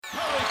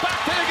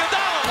Back to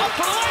Iguodala. Up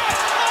for the layup.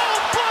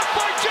 Oh, blocked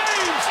by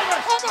James.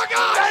 Oh, my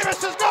God.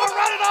 Davis is going to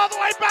run it all the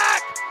way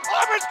back.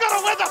 Auburn's going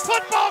to win the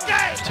football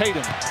game.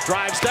 Tatum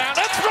drives down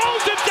and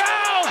throws it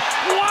down.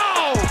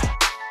 Wow.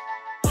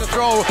 To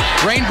throw,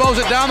 rainbows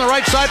it down the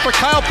right side for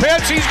Kyle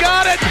Pitts. He's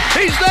got it.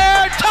 He's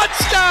there.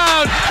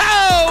 Touchdown.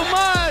 Oh,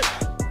 my.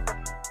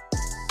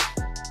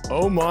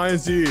 Oh my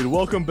indeed.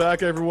 Welcome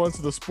back everyone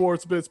to the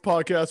Sports Bits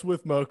podcast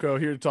with Moko,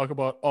 here to talk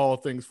about all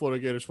things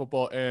Florida Gators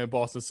football and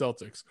Boston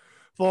Celtics.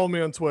 Follow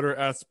me on Twitter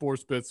at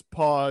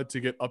SportsBitsPod to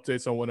get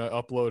updates on when I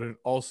upload, and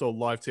also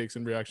live takes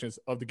and reactions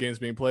of the games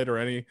being played or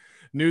any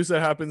news that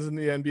happens in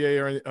the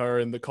NBA or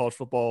in the college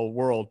football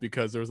world,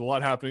 because there's a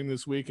lot happening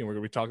this week and we're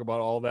going to be talking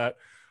about all that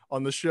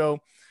on the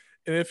show.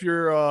 And if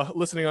you're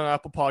listening on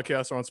Apple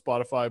Podcasts or on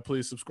Spotify,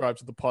 please subscribe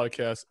to the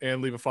podcast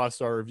and leave a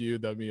 5-star review.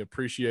 That'd be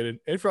appreciated.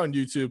 And if you're on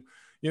YouTube,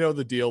 you know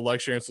the deal. Like,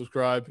 share, and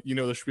subscribe. You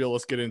know the spiel.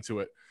 Let's get into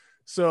it.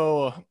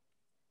 So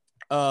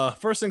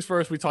first things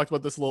first, we talked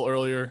about this a little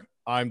earlier.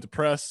 I'm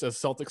depressed as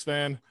a Celtics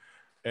fan,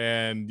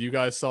 and you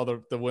guys saw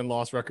the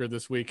win-loss record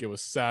this week. It was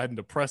sad and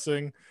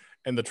depressing,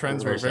 and the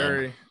trends were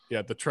very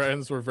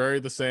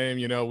the same.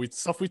 You know,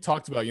 stuff we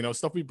talked about, you know,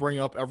 stuff we bring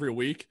up every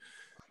week.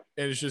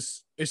 And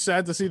it's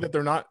sad to see that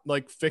they're not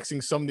like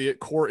fixing some of the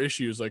core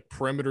issues like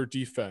perimeter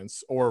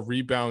defense or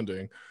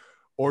rebounding,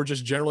 or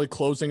just generally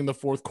closing in the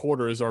fourth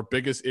quarter is our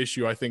biggest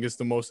issue. I think is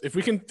the most, if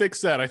we can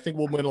fix that, I think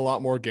we'll win a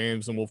lot more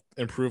games and we'll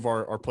improve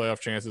our playoff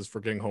chances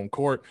for getting home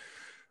court.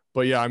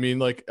 But yeah, I mean,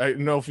 like, I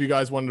don't know if you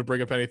guys wanted to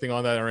bring up anything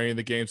on that or any of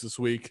the games this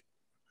week,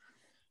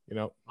 you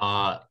know.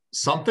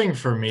 Something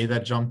for me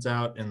that jumped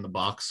out in the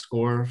box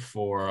score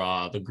for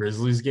the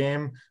Grizzlies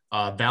game,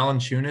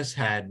 Valanciunas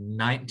had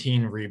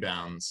 19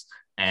 rebounds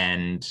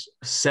and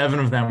 7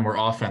 of them were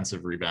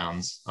offensive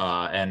rebounds.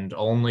 And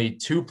only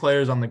 2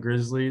 players on the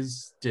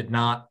Grizzlies did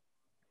not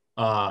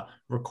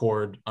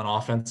record an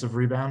offensive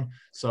rebound.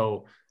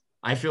 So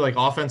I feel like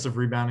offensive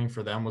rebounding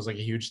for them was like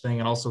a huge thing.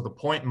 And also the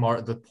point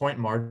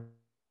margin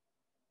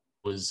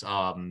was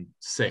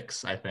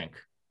 6, I think,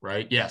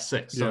 right? Yeah,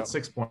 6. So it's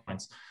 6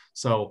 points.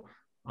 So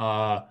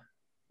what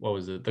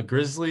was it? The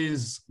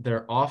Grizzlies,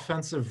 their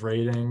offensive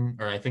rating,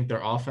 or I think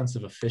their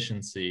offensive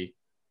efficiency,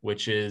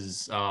 which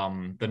is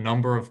the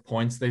number of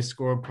points they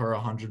score per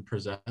 100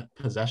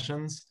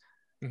 possessions,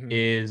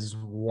 is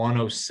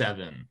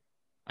 107.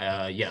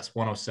 Yes,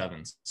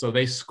 107. So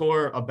they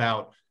score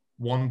about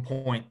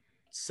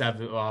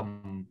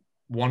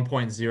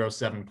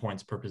 1.07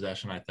 points per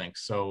possession, I think.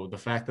 So the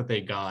fact that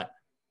they got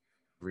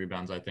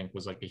rebounds, I think,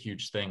 was like a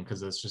huge thing,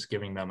 because it's just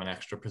giving them an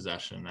extra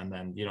possession, and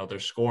then, you know, they're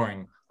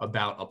scoring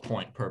about a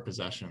point per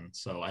possession.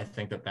 So I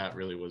think that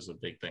really was a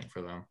big thing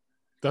for them.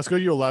 That's good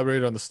you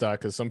elaborated on the stat,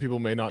 because some people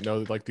may not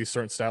know like these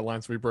certain stat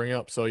lines we bring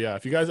up. So yeah,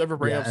 if you guys ever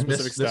bring up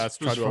specific stats,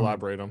 try to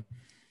elaborate them.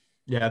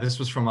 Yeah, this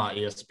was from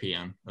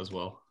ESPN as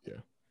well.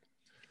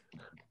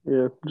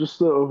 Yeah, just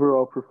the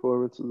overall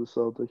performance of the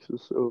Celtics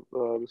this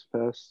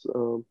past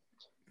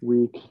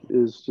week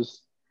is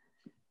just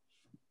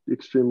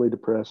extremely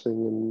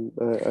depressing,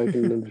 and I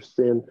can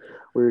understand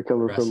where you're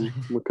coming from,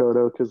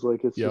 Makoto, because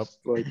like it's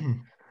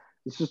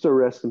just a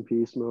rest in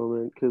peace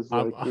moment, because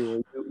like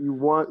you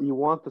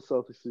want the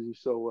Celtics to do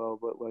so well,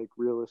 but like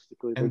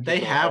realistically, and they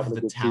have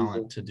the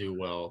talent to do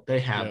well.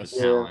 They have the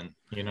talent,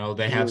 you know,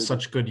 they have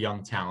such good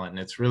young talent, and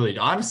it's really,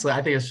 honestly,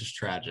 I think it's just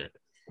tragic.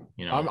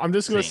 You know, I'm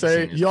just gonna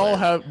say, y'all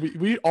have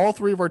we all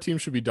 3 of our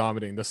teams should be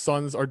dominating. The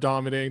Suns are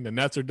dominating, the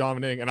Nets are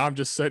dominating, and I'm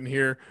just sitting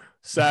here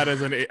sad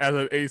as an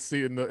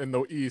AC in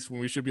the East when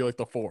we should be like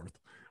the 4th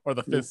or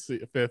the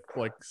 5th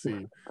like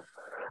seed.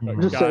 I'm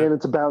just saying,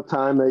 it's about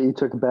time that you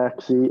took a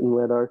back seat and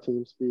let our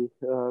teams be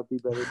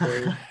better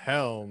players.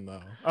 Hell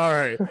no. All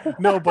right,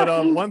 no,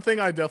 but one thing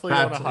I definitely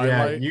want to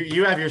highlight. Yeah,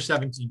 you have your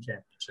 17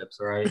 championships,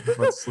 all right.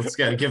 Let's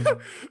give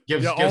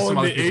all some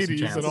in the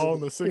 80s and all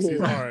in the 60s.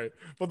 All right,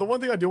 but the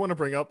one thing I do want to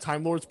bring up,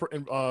 Time Lord's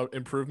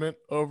improvement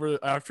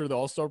after the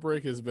All-Star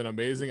break has been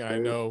amazing. I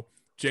know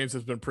James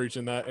has been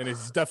preaching that, and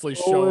he's definitely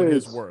shown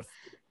his worth.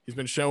 He's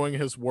been showing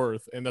his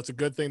worth, and that's a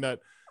good thing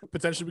that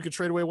potentially we could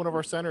trade away one of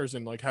our centers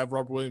and like have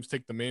Robert Williams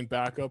take the main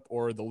backup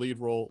or the lead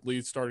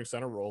starting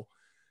center role.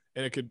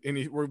 And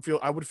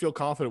I would feel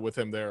confident with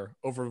him there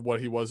over what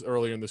he was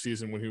earlier in the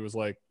season when he was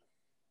like,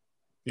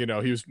 you know,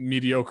 he was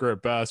mediocre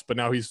at best, but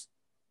now he's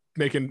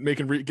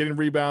getting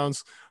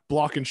rebounds,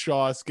 blocking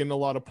shots, getting a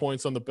lot of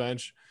points on the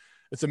bench.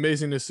 It's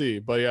amazing to see.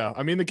 But yeah,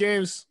 I mean, the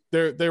games,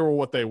 they were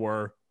what they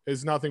were.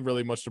 There's nothing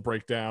really much to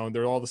break down.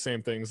 They're all the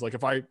same things. Like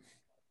if I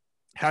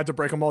had to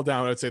break them all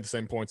down, I'd say the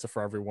same points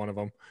for every one of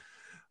them.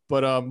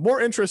 But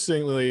more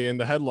interestingly in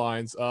the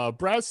headlines,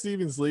 Brad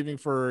Stevens leaving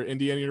for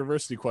Indiana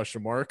University, ?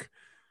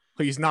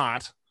 He's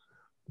not.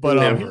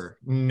 But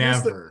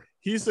never.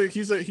 Here's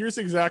the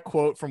exact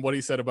quote from what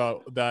he said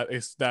about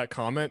that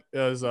comment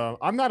is,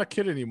 I'm not a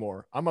kid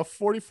anymore. I'm a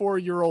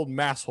 44-year-old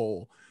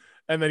masshole.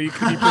 And then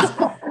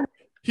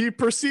he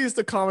proceeds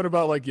to comment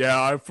about like, yeah,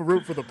 I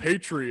root for the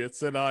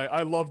Patriots and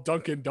I love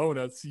Dunkin'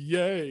 Donuts.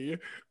 Yay.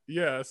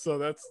 Yeah, so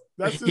that's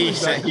his He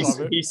said, exact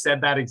comment. he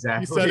said that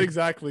exactly. He said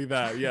exactly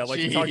that. Yeah, like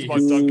he talked Jeez. about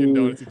Dunkin'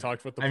 Donuts. He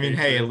talked about the I mean,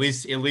 hey, at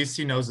Patriots. least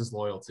he knows his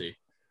loyalty.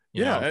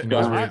 You Yeah, know, he and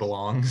knows where he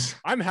belongs.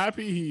 I'm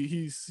happy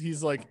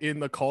he's like in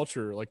the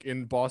culture, like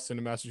in Boston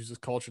and Massachusetts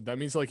culture. That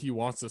means like he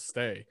wants to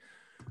stay.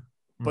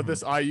 But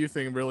this IU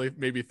thing really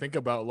made me think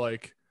about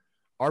like,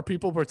 are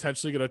people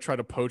potentially gonna try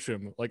to poach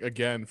him like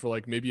again for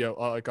like maybe a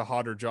like a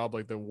hotter job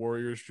like the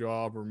Warriors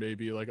job, or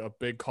maybe like a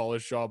big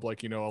college job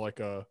like, you know, like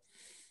a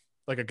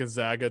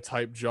Gonzaga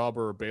type job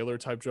or a Baylor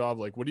type job?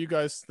 Like, what do you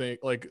guys think?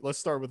 Like, let's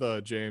start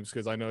with James,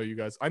 because I know you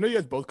guys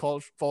both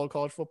follow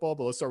college football,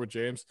 but let's start with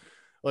James.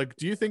 Like,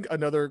 do you think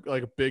another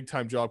like big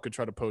time job could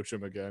try to poach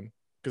him again?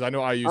 Because I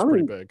know IU's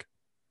pretty big.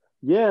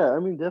 Yeah, I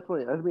mean,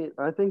 definitely. I mean,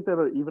 I think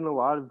that even a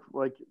lot of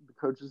like the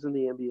coaches in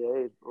the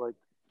NBA, like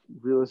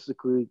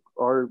realistically,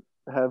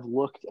 have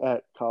looked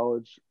at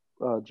college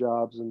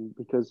jobs, and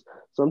because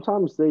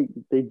sometimes they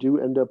do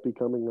end up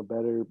becoming a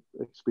better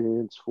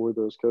experience for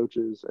those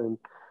coaches. And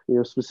you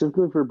know,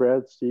 specifically for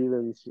Brad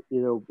Stevens,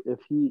 you know, if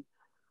he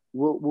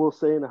we'll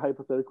say in a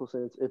hypothetical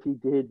sense, if he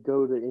did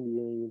go to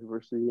Indiana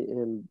University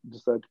and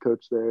decide to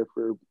coach there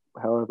for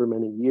however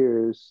many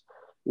years,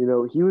 you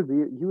know, he would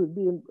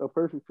be a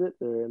perfect fit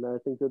there, and I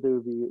think that they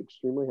would be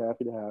extremely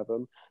happy to have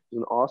him. He's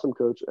an awesome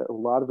coach, a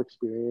lot of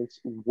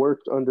experience,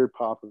 worked under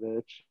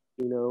Popovich.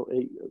 You know,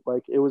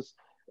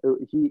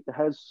 he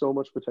has so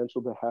much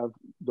potential to have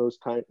those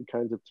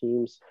kinds of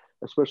teams,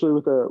 especially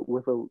with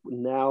a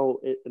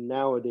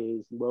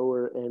nowadays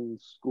lower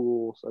end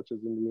school such as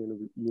Indiana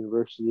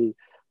University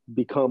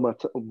become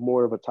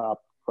more of a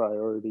top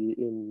priority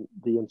in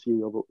the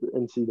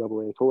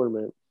NCAA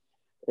tournament.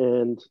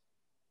 And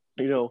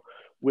you know,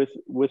 with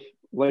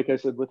like I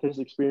said, with his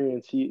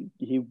experience, he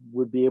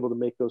would be able to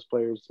make those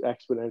players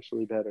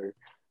exponentially better,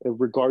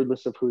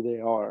 regardless of who they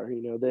are.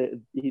 You know,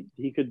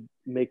 he could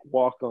make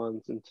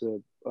walk-ons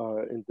into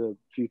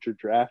future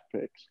draft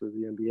picks for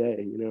the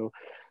NBA. You know,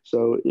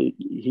 so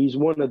he's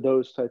one of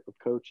those type of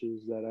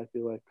coaches that I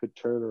feel like could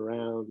turn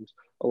around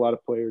a lot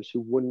of players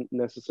who wouldn't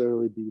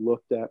necessarily be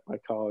looked at by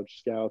college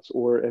scouts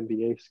or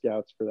NBA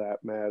scouts for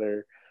that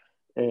matter,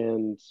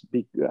 and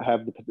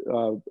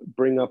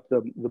bring up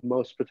the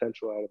most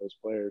potential out of those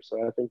players.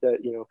 So I think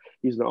that, you know,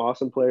 he's an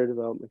awesome player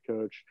development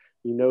coach.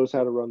 He knows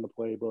how to run the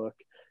playbook,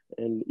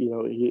 and you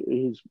know,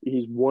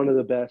 he's one of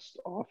the best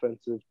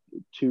offensive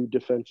to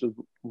defensive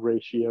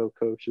ratio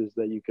coaches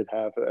that you could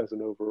have as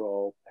an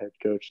overall head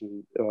coach,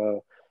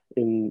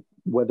 in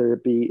whether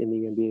it be in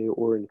the NBA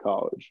or in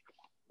college.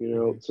 You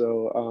know,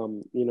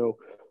 so you know,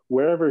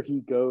 wherever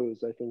he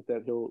goes, I think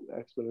that he'll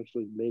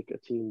exponentially make a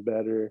team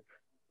better.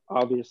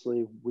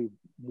 Obviously, we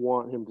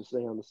want him to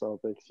stay on the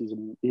Celtics. He's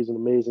an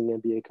amazing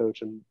NBA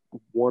coach and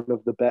one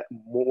of the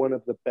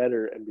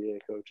better NBA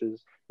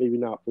coaches. Maybe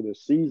not for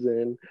this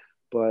season,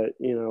 but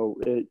you know,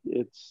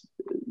 it's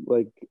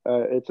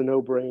a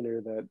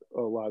no-brainer that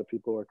a lot of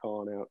people are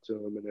calling out to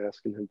him and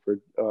asking him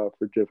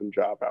for different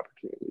job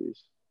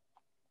opportunities.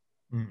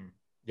 Mm-hmm.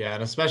 Yeah,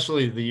 and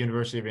especially the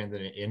University of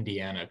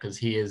Indiana, because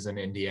he is an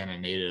Indiana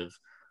native.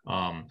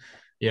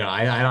 You know,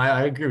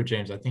 I agree with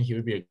James. I think he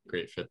would be a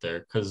great fit there,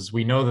 because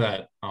we know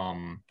that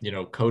you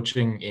know,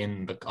 coaching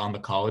on the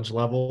college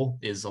level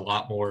is a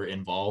lot more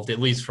involved. At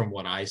least from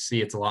what I see,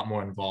 it's a lot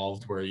more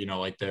involved. Where, you know,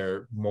 like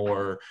they're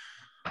more,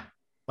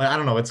 like, I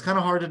don't know, it's kind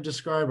of hard to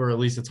describe, or at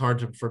least it's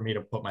hard for me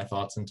to put my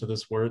thoughts into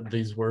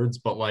these words.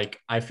 But like,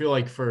 I feel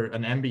like for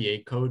an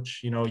NBA coach,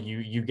 you know,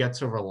 you get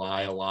to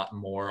rely a lot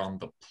more on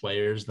the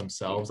players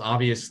themselves.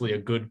 Obviously, a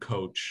good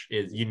coach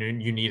is, you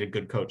need a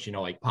good coach. You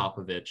know, like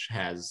Popovich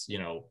has, you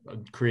know,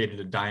 created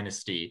a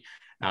dynasty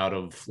out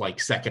of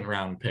like second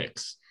round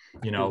picks.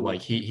 You know,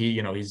 like he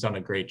you know, he's done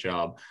a great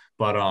job.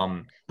 But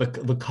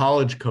the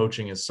college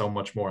coaching is so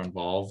much more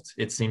involved,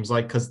 it seems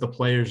like, because the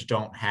players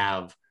don't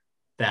have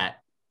that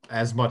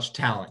as much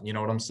talent. You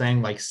know what I'm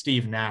saying? Like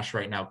Steve Nash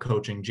right now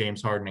coaching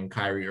James Harden and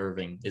Kyrie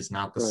Irving is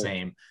not the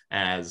same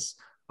as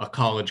a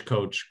college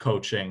coach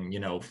coaching, you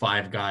know,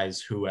 5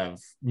 guys who have,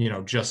 you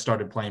know, just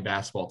started playing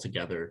basketball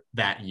together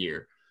that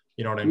year.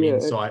 You know what I mean?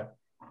 So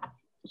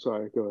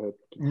sorry, go ahead.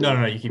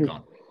 No, you keep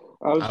going.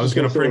 I was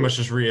going to pretty much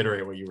just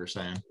reiterate what you were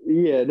saying.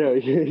 Yeah, no,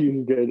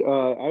 you're good.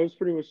 I was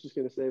pretty much just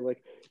going to say,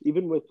 like,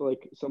 even with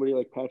like somebody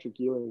like Patrick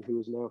Ewing, who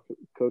is now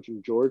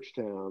coaching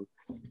Georgetown,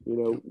 you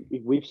know,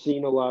 we've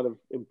seen a lot of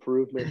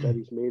improvement that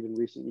he's made in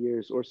recent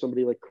years, or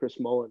somebody like Chris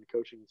Mullen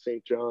coaching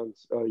St.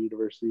 John's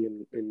University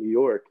in New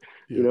York.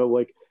 Yeah. You know,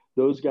 like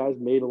those guys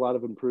made a lot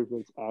of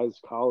improvements as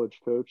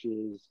college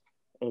coaches,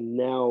 and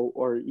now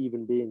are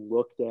even being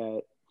looked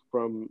at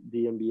from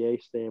the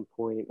NBA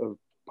standpoint of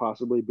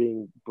possibly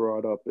being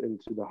brought up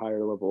into the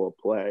higher level of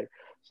play.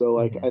 So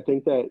like, I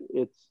think that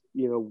it's,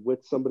 you know,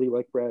 with somebody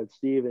like Brad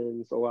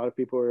Stevens, a lot of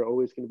people are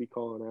always going to be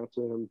calling out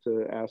to him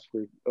to ask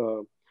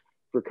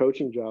for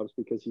coaching jobs,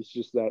 because he's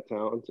just that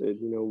talented.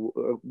 You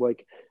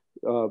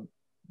know,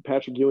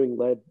 Patrick Ewing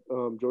led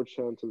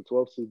Georgetown to the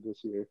 12th seed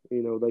this year.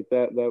 You know, like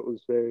that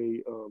was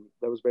very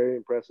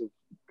impressive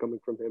coming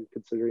from him,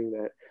 considering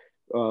that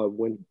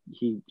when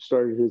he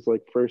started his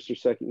like first or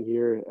second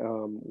year,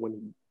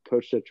 when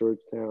coached at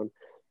Georgetown,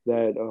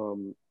 that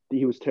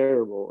he was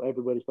terrible.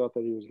 Everybody thought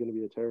that he was going to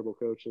be a terrible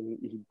coach, and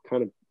he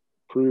kind of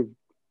proved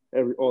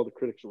all the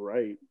critics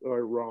right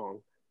or wrong.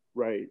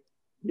 Right.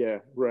 Yeah,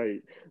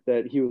 right.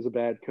 That he was a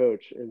bad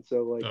coach. And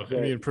so, like,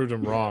 he proved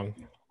him wrong.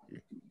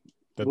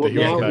 That well, he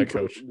was a now bad he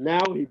coach.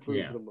 Now he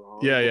proved them wrong.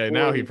 Yeah. Before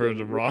Now he proved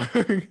them wrong.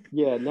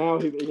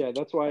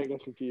 That's why I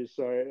got confused.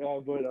 Sorry.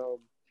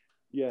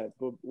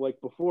 But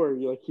like before,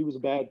 like he was a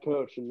bad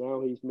coach, and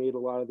now he's made a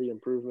lot of the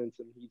improvements,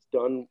 and he's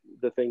done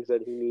the things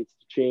that he needs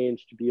to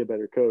change to be a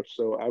better coach.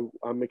 So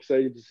I'm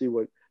excited to see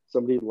what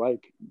somebody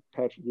like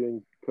Patrick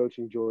Ewing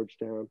coaching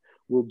Georgetown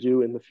will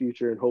do in the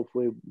future, and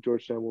hopefully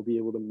Georgetown will be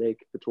able to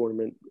make the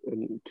tournament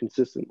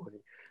consistently.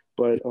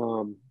 But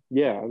I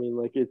mean,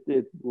 like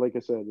it like I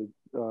said,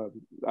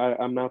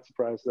 I'm not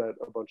surprised that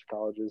a bunch of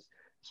colleges,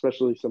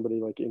 especially somebody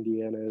like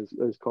Indiana,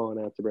 is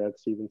calling out to Brad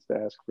Stevens to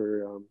ask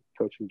for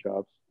coaching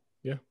jobs.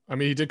 Yeah, I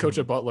mean, he did coach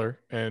at Butler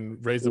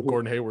and raised up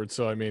Gordon Hayward,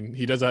 so I mean,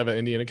 he does have an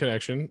Indiana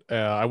connection.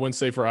 I wouldn't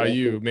say for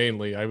IU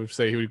mainly. I would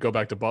say he would go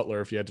back to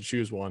Butler if he had to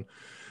choose one.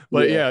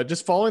 But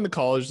just following the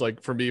college,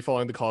 like for me,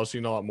 following the college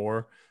scene a lot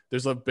more.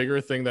 There's a bigger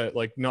thing that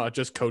like not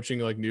just coaching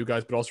like new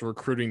guys, but also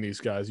recruiting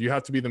these guys. You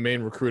have to be the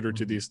main recruiter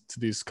to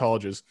these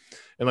colleges.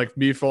 And like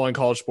me following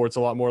college sports a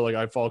lot more, like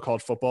I follow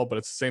college football, but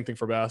it's the same thing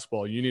for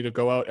basketball. You need to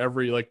go out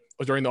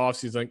during the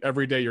offseason, like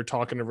every day you're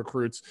talking to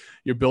recruits,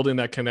 you're building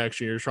that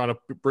connection. You're trying to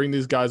bring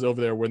these guys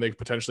over there where they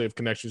potentially have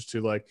connections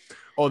to like,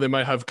 they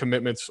might have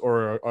commitments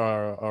or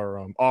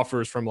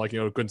offers from like,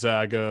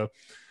 Gonzaga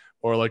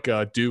or like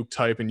a Duke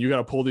type. And you got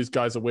to pull these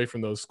guys away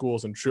from those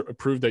schools and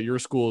prove that your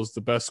school is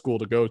the best school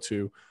to go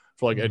to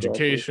for like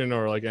education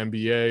or like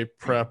MBA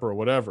prep or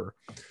whatever.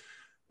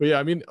 But yeah,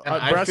 I mean,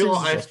 Brad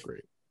Stevens is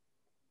great.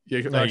 Yeah,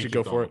 you can actually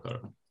go for it.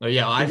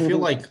 I feel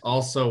like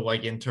also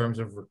like in terms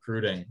of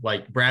recruiting,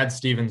 like Brad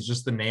Stevens,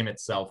 just the name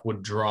itself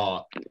would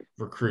draw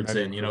recruits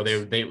in.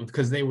 They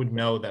because they would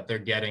know that they're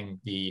getting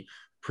the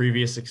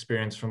previous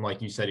experience from,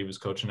 like you said, he was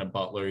coaching at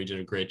Butler. He did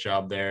a great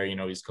job there.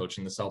 He's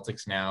coaching the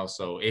Celtics now.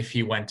 So if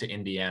he went to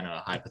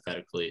Indiana,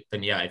 hypothetically,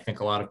 then I think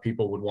a lot of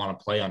people would want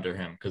to play under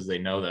him because they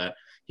know that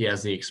he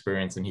has the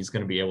experience and he's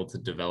going to be able to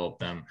develop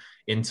them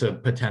into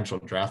potential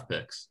draft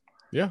picks.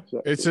 Yeah.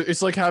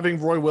 It's like having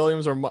Roy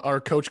Williams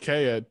or Coach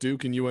K at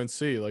Duke and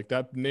UNC. Like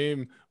that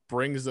name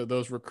brings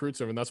those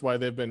recruits over, and that's why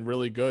they've been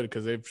really good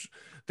because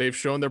they've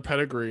shown their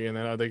pedigree, and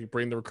then they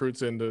bring the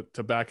recruits in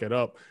to back it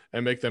up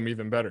and make them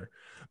even better.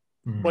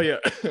 Mm-hmm. Well, yeah.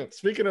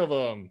 Speaking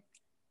of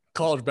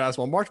college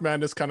basketball, March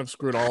Madness kind of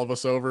screwed all of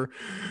us over.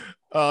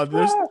 I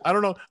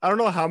don't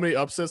know how many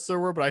upsets there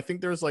were, but I think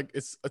there's like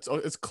it's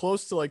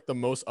close to like the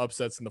most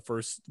upsets in the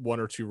first one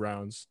or two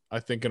rounds, I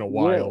think, in a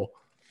while.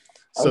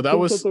 So that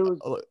was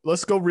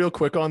let's go real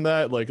quick on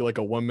that, like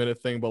a 1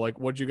 minute thing. But like,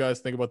 what do you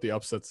guys think about the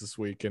upsets this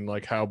week and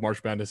like how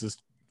March Madness is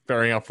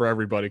faring out for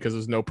everybody because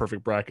there's no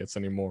perfect brackets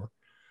anymore?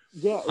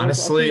 Yeah,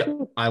 honestly,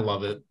 I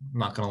love it. I'm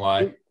not gonna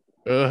lie.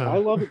 I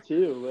love it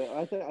too.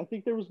 I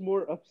think there was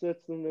more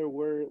upsets than there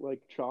were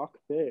like chalk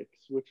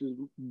picks, which is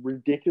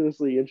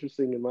ridiculously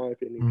interesting in my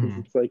opinion.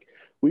 Because it's like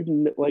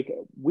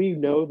we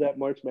know that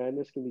March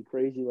Madness can be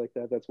crazy like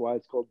that. That's why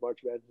it's called March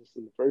Madness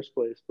in the first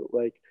place. But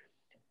like,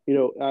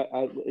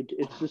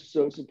 it's just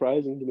so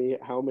surprising to me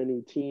how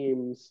many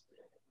teams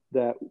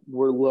that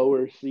were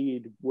lower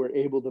seed were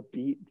able to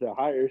beat the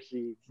higher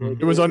seeds. Like,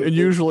 it was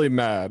unusually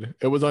mad.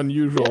 It was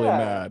unusually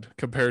mad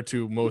compared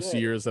to most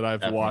years that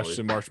I've watched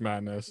in March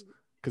Madness.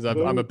 Because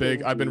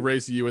I've been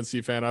raised a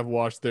UNC fan. I've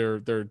watched their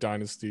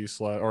dynasty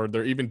or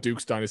their even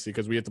Duke's dynasty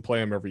because we have to play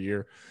them every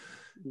year.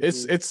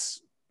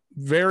 It's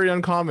very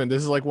uncommon.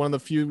 This is like one of the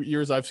few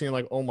years I've seen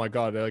like, oh my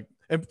God, like,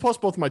 and plus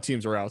both of my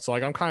teams are out. So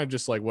like, I'm kind of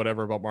just like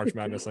whatever about March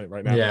Madness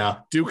right now. Yeah.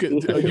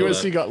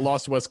 UNC got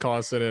lost to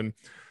Wisconsin and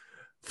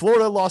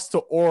Florida lost to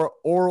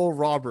Oral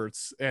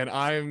Roberts, and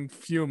I'm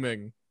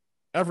fuming.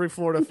 Every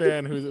Florida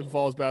fan who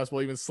follows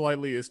basketball even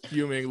slightly is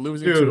fuming,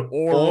 losing to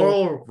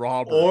Oral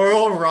Roberts.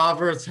 Oral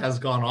Roberts has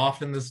gone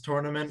off in this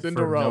tournament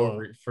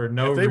Cinderella. for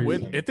no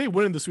reason. If they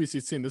win in the Sweet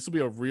 16, this will be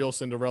a real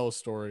Cinderella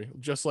story,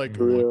 just like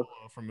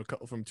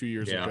from 2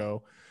 years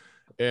ago.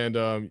 And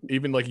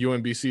even like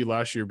UMBC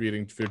last year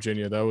beating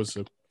Virginia, that was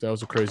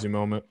a crazy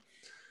moment.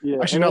 Yeah,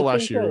 actually, not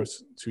last year. It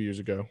was 2 years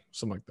ago,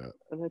 something like that.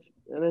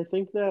 And I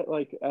think that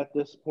like at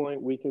this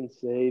point we can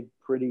say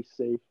pretty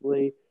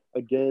safely.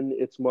 Again,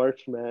 it's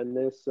March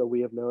Madness, so we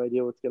have no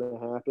idea what's going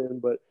to happen.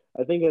 But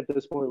I think at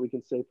this point we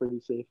can say pretty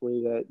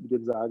safely that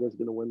Gonzaga is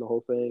going to win the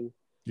whole thing.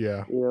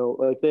 Yeah,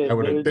 like they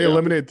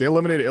eliminated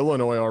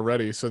Illinois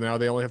already, so now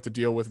they only have to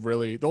deal with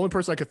really the only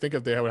person I could think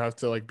of they would have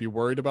to like be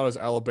worried about is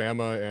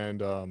Alabama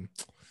and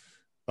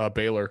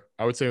Baylor.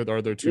 I would say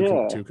are their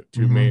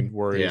two main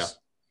worries. Yeah.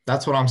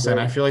 That's what I'm saying.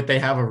 I feel like they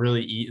have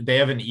they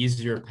have an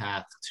easier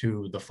path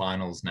to the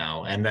finals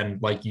now. And then,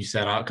 like you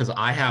said, because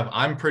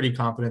I'm pretty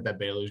confident that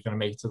Baylor's going to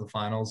make it to the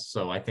finals.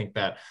 So I think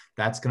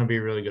that's going to be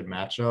a really good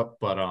matchup.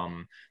 But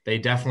they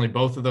definitely,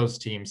 both of those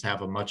teams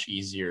have a much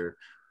easier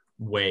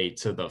way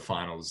to the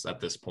finals at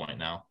this point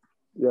now.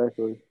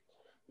 Exactly.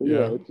 But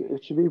yeah,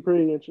 it should be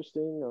pretty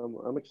interesting.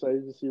 I'm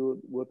excited to see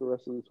what the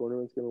rest of the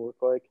tournament's going to look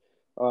like.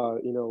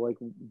 Like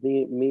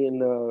me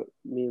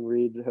and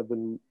Reed have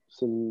been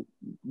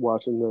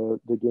watching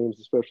the games,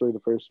 especially the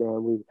first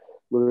round. We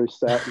literally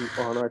sat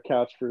on our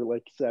couch for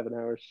like 7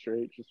 hours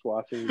straight just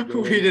watching the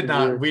games.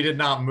 We did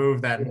not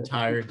move that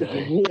entire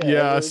day.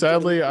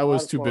 Sadly I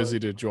was too busy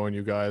to join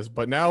you guys,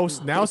 but now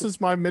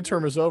since my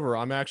midterm is over,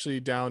 I'm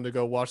actually down to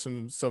go watch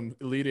some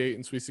Elite 8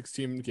 and Sweet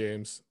 16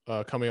 games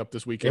coming up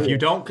this weekend.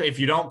 If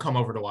you don't come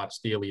over to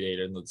watch the Elite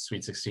 8 and the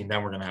Sweet 16,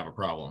 then we're gonna have a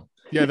problem.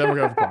 Yeah, then we're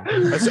gonna have a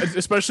problem.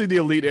 Especially the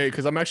Elite 8,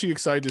 because I'm actually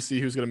excited to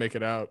see who's gonna make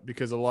it out,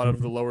 because a lot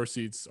of the lower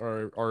seeds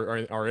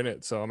are in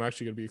it. So I'm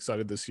actually gonna be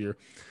excited this year,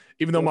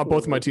 even though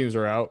both of my teams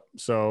are out.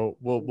 So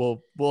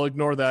we'll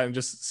ignore that and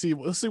just see.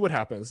 Let's see what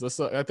happens.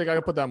 I think I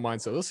can put that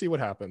mindset. Let's see what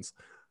happens.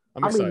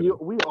 I'm excited.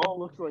 We all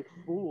looked like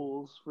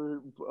fools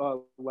for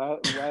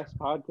last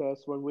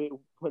podcast when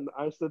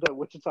I said that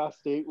Wichita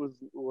State was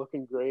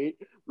looking great.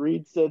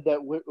 Reed said that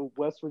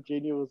West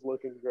Virginia was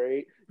looking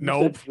great.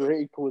 Nope.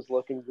 Drake was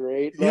looking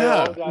great.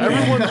 Yeah,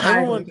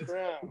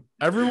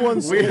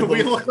 everyone's. We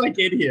look like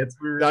idiots.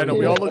 I know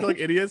we all look like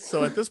idiots.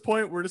 So at this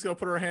point, we're just gonna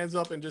put our hands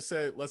up and just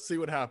say, "Let's see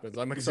what happens."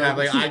 I'm excited.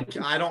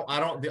 Exactly. I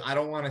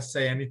don't want to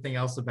say anything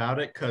else about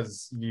it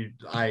because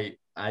I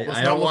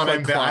don't want to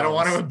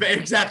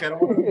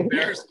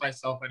embarrass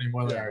myself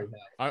anymore than I already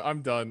have.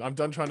 I'm done. I'm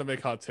done trying to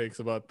make hot takes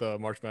about the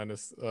March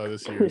Madness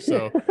this year.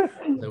 So,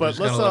 but let's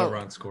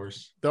run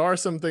scores. There are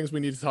some things we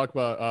need to talk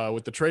about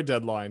with the trade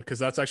deadline, because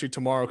that's actually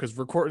tomorrow. Because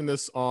we're recording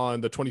this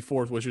on the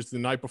 24th, which is the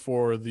night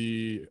before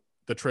the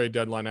trade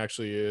deadline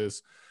actually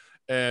is.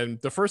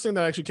 And the first thing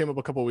that actually came up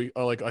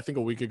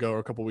a week ago or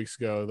a couple weeks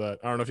ago, that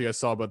I don't know if you guys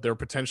saw, but they're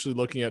potentially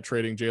looking at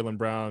trading Jaylen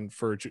Brown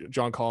for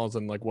John Collins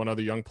and like one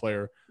other young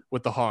player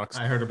with the Hawks.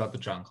 I heard about the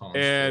John Collins.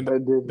 And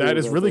that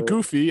is really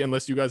goofy,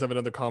 unless you guys have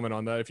another comment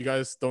on that. If you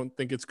guys don't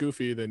think it's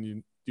goofy, then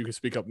you can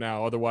speak up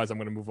now. Otherwise, I'm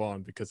going to move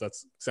on, because that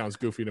sounds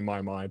goofy to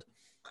my mind.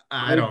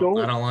 I don't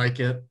like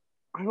it.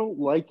 I don't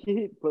like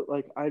it, but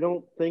like I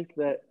don't think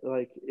that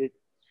like it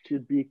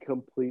should be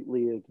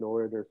completely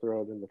ignored or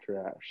thrown in the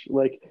trash.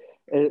 Like,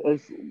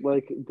 as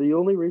like the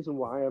only reason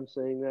why I'm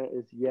saying that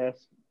is,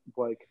 yes,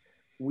 like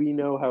we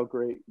know how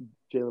great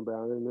Jaylen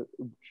Brown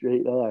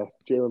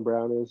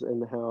is,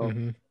 and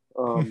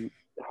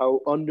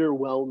how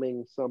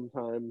underwhelming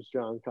sometimes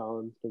John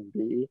Collins can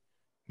be.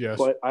 Yes.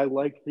 But I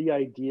like the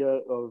idea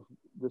of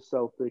the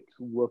Celtics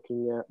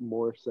looking at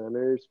more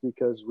centers,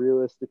 because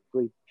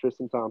realistically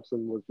Tristan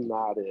Thompson was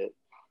not it.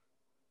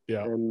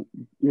 Yeah. And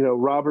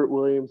Robert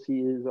Williams, he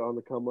is on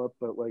the come up,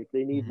 but like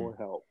they need more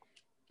help.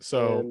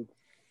 So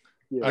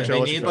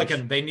they need like a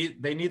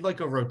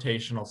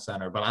rotational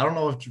center, but I don't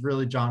know if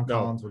really John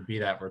Collins would be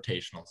that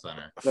rotational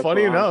center.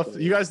 Funny enough,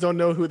 you guys don't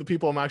know who the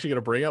people I'm actually going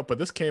to bring up, but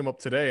this came up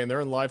today, and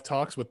they're in live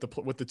talks with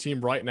the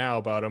team right now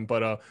about him.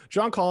 But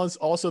John Collins,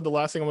 also the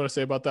last thing I'm going to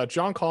say about that,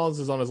 John Collins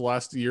is on his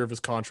last year of his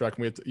contract.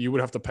 You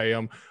would have to pay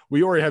him.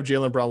 We already have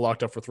Jaylen Brown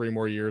locked up for 3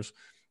 more years.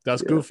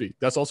 That's goofy.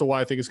 That's also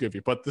why I think it's goofy.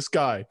 But this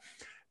guy,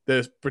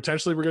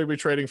 potentially we're going to be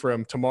trading for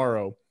him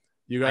tomorrow.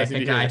 You guys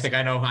I think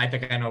I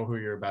know who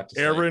you're about to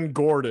say. Aaron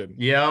Gordon.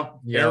 Yep.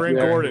 Aaron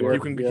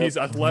Gordon. He's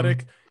athletic.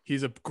 Mm-hmm.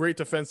 He's a great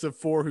defensive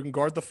 4 who can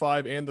guard the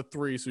 5 and the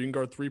 3, so you can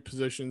guard 3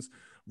 positions.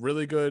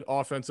 Really good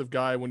offensive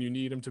guy when you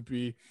need him to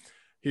be.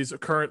 He's the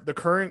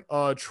current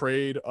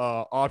trade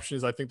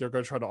options I think they're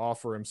going to try to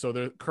offer him. So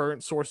the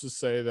current sources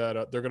say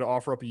that they're going to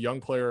offer up a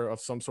young player of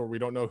some sort. We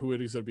don't know who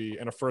it is going to be,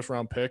 and a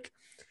first-round pick,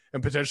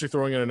 and potentially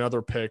throwing in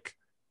another pick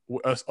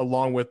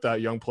along with that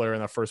young player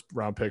and that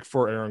first-round pick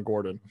for Aaron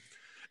Gordon.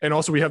 And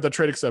also we have that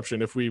trade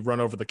exception if we run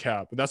over the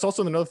cap. That's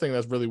also another thing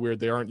that's really weird.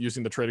 They aren't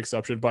using the trade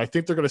exception, but I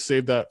think they're going to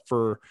save that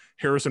for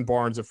Harrison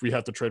Barnes if we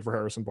have to trade for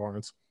Harrison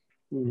Barnes.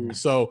 Mm-hmm.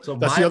 So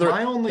that's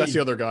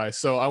the other guy.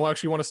 So I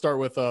actually want to start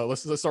with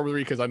let's start with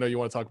Reed, because I know you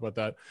want to talk about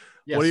that.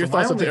 Yeah, what are your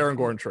thoughts on the Aaron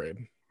Gordon trade?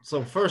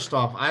 So first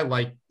off, I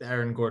like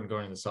Aaron Gordon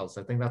going to the Celtics.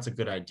 I think that's a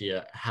good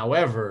idea.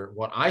 However,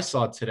 what I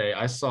saw today,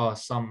 I saw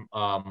something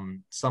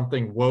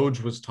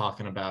Woj was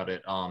talking about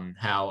it.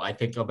 How I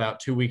think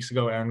about 2 weeks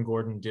ago, Aaron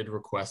Gordon did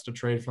request a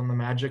trade from the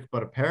Magic,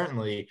 but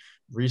apparently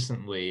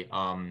recently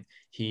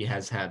he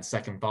has had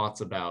second thoughts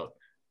about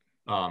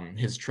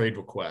his trade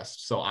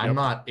request. So I'm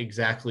not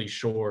exactly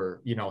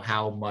sure,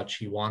 how much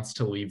he wants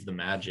to leave the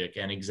Magic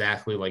and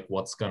exactly like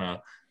what's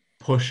gonna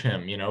push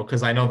him,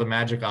 because I know the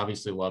Magic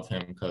obviously love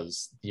him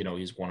because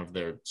he's one of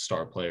their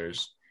star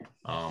players.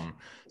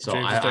 So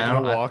James is taking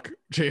a walk.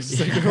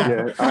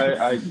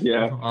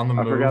 Yeah, on the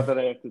move. I forgot that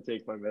I have to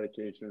take my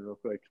medication real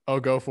quick. Oh,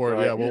 go for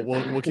it. Yeah,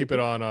 we'll keep it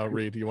on.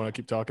 Reed, you want to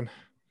keep talking?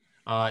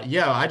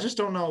 I just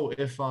don't know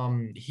if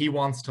he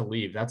wants to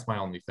leave. That's my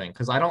only thing,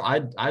 because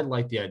I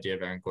like the idea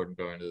of Aaron Gordon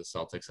going to the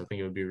Celtics. I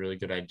think it would be a really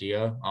good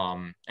idea.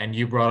 And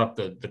you brought up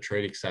the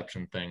trade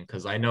exception thing,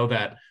 because I know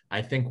that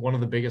I think one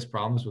of the biggest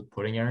problems with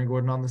putting Aaron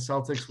Gordon on the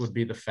Celtics would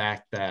be the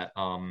fact that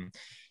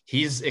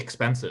he's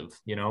expensive,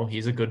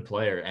 he's a good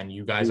player, and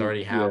you guys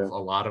already have a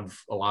lot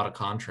of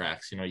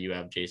contracts. You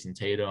have Jason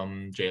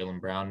Tatum,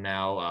 Jaylen Brown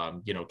now.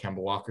 Kemba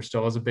Walker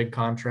still has a big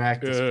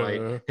contract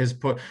despite his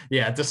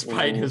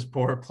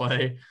poor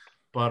play.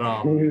 But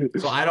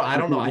so I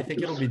don't know. I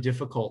think it'll be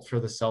difficult for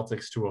the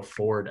Celtics to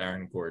afford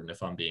Aaron Gordon,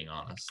 if I'm being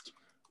honest.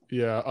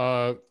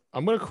 Yeah,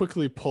 I'm gonna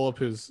quickly pull up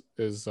his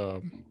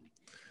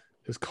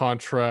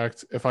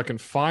contract if I can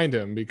find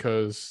him,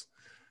 because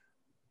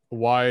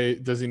why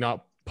does he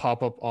not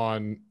pop up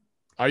on?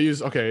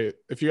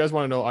 If you guys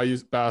want to know, I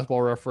use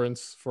Basketball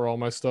Reference for all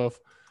my stuff.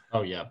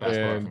 Oh yeah,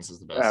 Basketball Reference is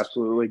the best.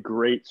 Absolutely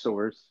great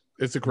source.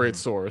 It's a great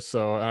source.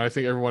 So, and I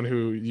think everyone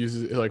who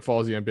uses it, like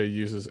follows the NBA,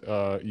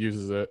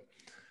 uses it.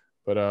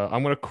 But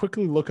I'm gonna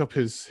quickly look up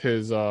his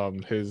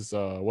what is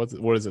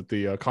it,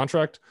 the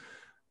contract,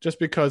 just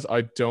because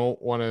I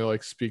don't want to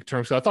like speak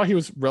terms. So I thought he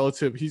was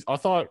I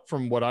thought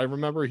from what I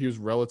remember he was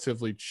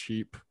relatively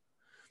cheap.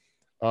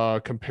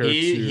 Compared to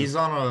he's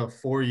on a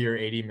 4-year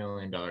 $80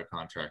 million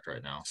contract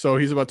right now, so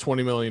he's about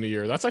 $20 million a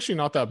year. That's actually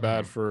not that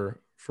bad for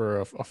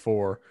a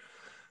 4.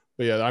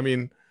 But yeah, I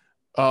mean,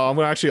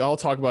 I'll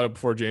talk about it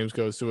before James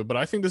goes to it, but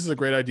I think this is a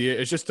great idea.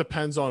 It just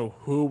depends on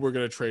who we're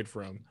going to trade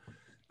from,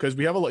 because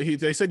we have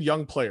they said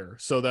young player,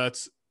 so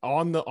that's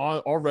on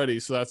already.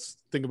 So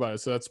think about it.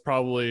 So that's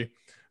probably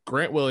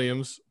Grant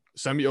Williams,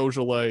 Semi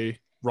Ojeleye,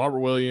 Robert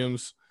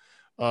Williams,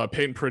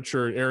 Peyton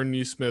Pritchard, Aaron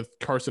Nesmith,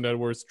 Carson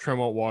Edwards,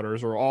 Tremont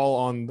Waters are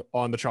all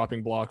on the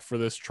chopping block for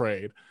this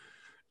trade.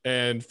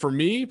 And for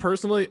me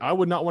personally, I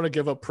would not want to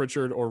give up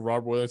Pritchard or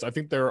Robert Williams. I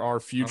think there are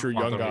future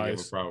young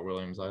guys. Give up Robert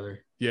Williams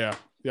either. Yeah,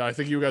 I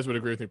think you guys would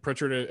agree with me.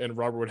 Pritchard and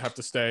Robert would have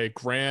to stay.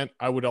 Grant,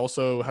 I would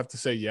also have to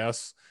say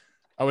yes.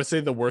 I would say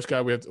the worst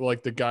guy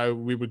the guy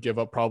we would give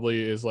up probably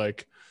is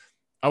like,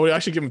 I would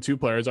actually give him 2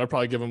 players. I'd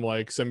probably give him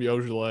like Semi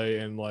Ojeleye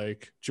and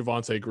like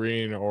Javonte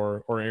Green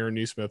or Aaron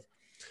Nesmith.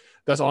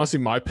 That's honestly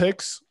my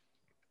picks,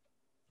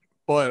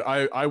 but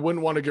I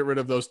wouldn't want to get rid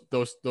of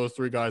those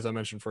 3 guys I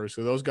mentioned first.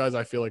 So those guys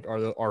I feel like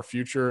are our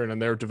future,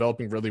 and they're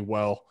developing really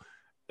well.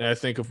 And I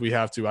think if we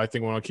have to, I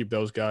think we want to keep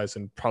those guys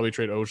and probably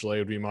trade Ojeleye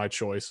would be my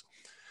choice.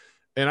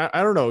 And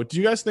I don't know. Do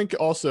you guys think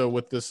also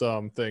with this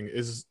thing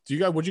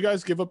would you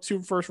guys give up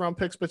 2 first-round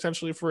picks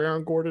potentially for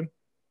Aaron Gordon?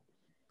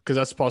 Because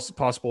that's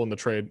possible in the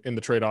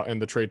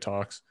trade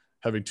talks,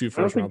 having 2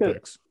 first-round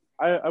picks.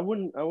 I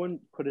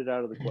wouldn't put it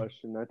out of the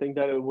question. I think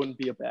that it wouldn't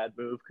be a bad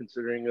move,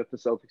 considering that the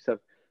Celtics have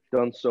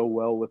done so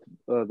well with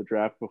the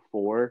draft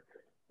before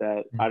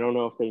that I don't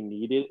know if they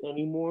need it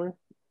anymore.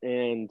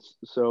 And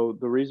so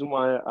the reason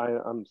why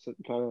I'm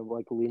kind of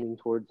like leaning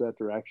towards that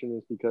direction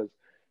is because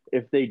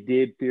if they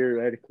did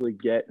theoretically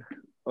get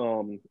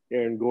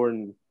Aaron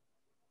Gordon,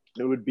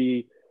 it would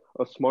be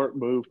a smart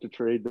move to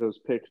trade those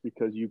picks,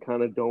 because you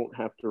kind of don't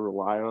have to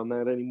rely on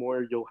that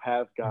anymore. You'll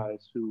have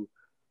guys who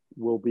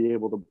will be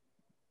able to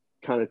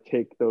kind of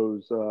take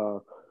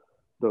that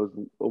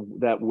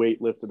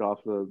weight lifted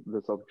off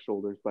the Celtics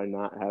shoulders by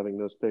not having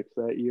those picks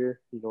that year.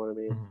 You know what I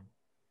mean? Mm-hmm.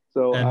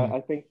 So I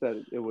think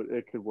that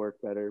it could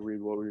work better.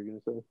 Reed, what were you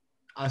going to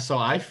say? So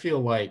I feel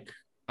like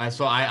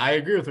I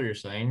agree with what you're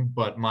saying,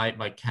 but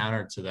my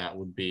counter to that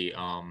would be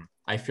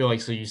I feel like,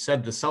 so you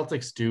said the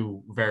Celtics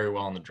do very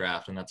well in the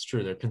draft, and that's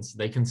true.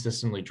 They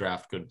consistently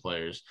draft good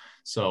players.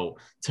 So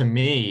to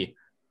me,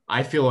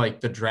 I feel like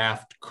the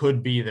draft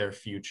could be their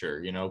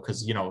future,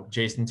 because,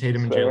 Jason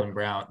Tatum and Jaylen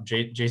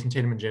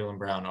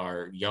Brown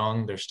are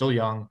young. They're still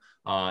young,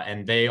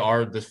 and they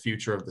are the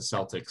future of the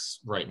Celtics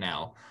right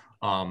now.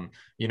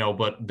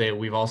 But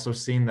we've also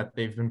seen that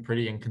they've been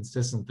pretty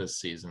inconsistent this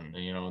season,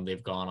 and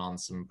they've gone on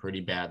some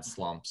pretty bad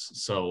slumps.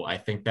 So I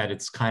think that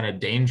it's kind of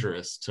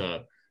dangerous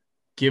to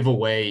give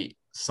away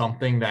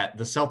something that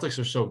the Celtics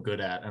are so good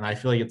at. And I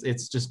feel like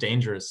it's just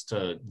dangerous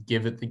to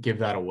give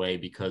that away,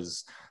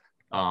 because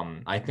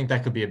I think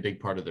that could be a big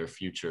part of their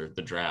future,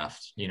 the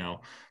draft,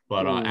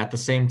 but at the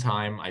same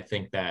time, I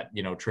think that,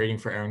 trading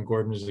for Aaron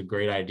Gordon is a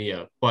great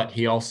idea, but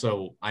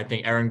I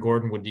think Aaron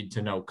Gordon would need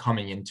to know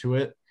coming into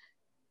it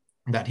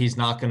that he's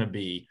not going to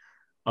be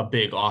a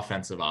big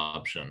offensive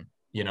option,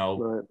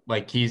 right.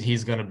 Like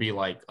he's going to be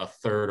like a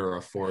 3rd or a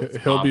 4th.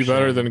 He'll be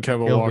better than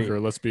Kemba Walker.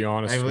 Let's be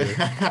honest.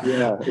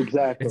 Yeah,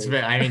 exactly.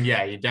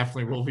 He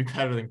definitely will be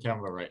better than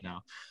Kemba right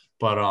now.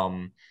 But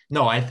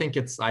no, I think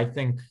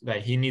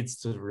that he needs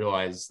to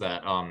realize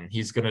that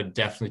he's going to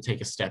definitely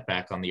take a step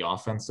back on the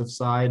offensive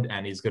side,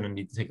 and he's going to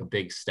need to take a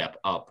big step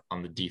up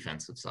on the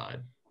defensive side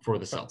for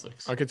the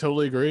Celtics. I could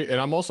totally agree. And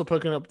I'm also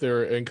picking up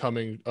their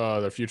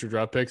their future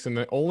draft picks, and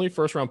the only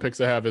first-round picks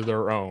they have is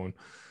their own.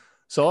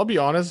 So I'll be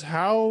honest,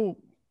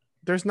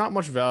 there's not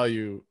much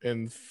value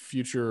in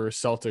future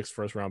Celtics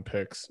first-round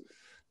picks,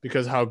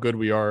 because how good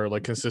we are,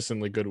 like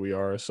consistently good we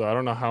are. So I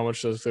don't know how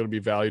much that's going to be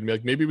valued.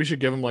 Like maybe we should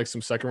give them like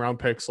some 2nd-round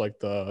picks, like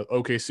the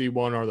OKC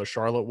one or the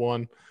Charlotte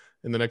one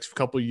in the next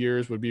couple of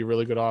years would be a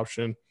really good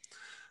option.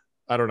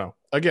 I don't know.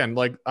 Again,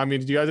 do you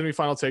guys have any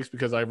final takes?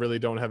 Because I really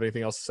don't have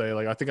anything else to say.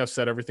 Like, I think I've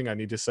said everything I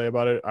need to say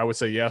about it. I would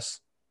say yes,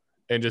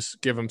 and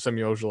just give him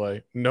Semi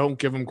Ojeleye. No,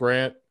 give him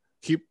Grant.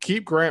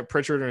 Keep Grant,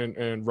 Pritchard,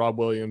 and Rob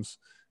Williams,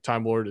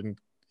 Time Lord, and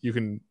you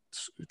can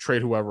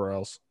trade whoever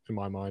else in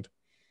my mind.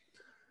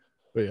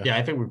 But Yeah,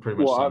 I think we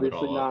pretty much summed it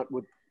all up.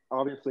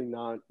 Obviously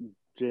not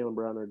Jaylen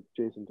Brown or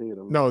Jason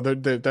Tatum. No,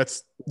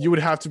 that's you would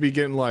have to be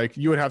getting like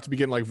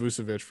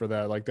Vucevic for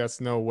that. Like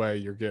that's no way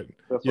you're getting.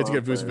 You have to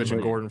get Vucevic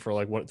and Gordon for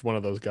like one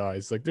of those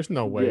guys. Like there's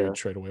no way you'd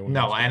trade away one.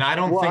 No, and I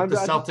don't think the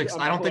Celtics.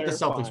 I don't think the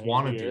Celtics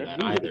want to do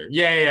that either.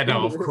 Yeah,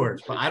 no, of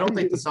course, but I don't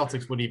think the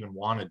Celtics would even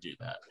want to do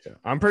that. Yeah.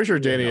 I'm pretty sure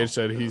Danny H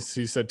said he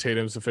said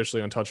Tatum's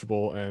officially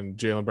untouchable and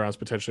Jaylen Brown's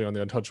potentially on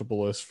the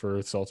untouchable list for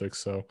Celtics.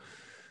 So.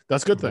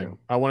 That's a good thing.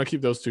 I want to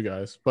keep those two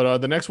guys. But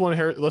the next one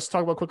here, let's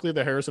talk about quickly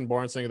the Harrison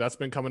Barnes thing. That's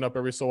been coming up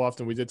every so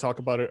often. We did talk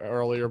about it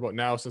earlier, but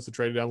now since the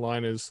trade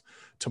deadline is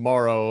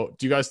tomorrow,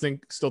 do you guys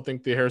still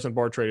think the Harrison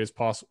Barnes trade is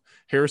possible?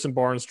 Harrison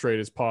Barnes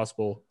trade is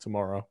possible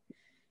tomorrow?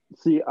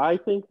 See, I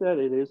think that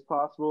it is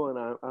possible,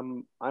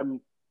 and I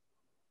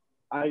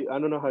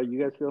don't know how you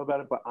guys feel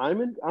about it, but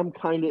I'm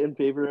kind of in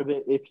favor of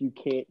it if you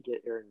can't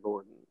get Aaron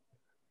Gordon.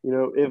 You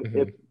know,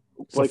 if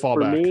so like for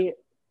back. me,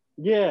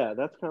 yeah,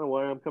 that's kind of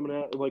why I'm coming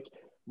at. Like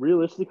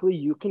realistically,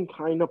 you can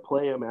kind of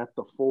play him at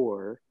the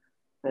 4,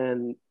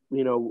 and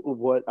you know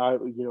what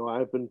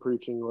I've been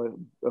preaching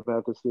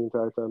about this the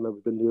entire time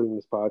I've been doing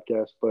this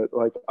podcast. But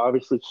like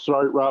obviously,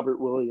 start Robert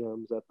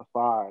Williams at the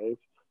 5,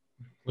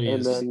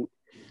 Please.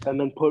 and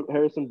then put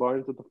Harrison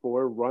Barnes at the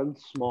 4. Run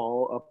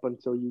small up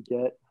until you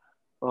get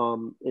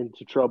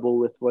into trouble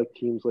with like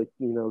teams like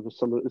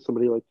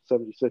somebody like the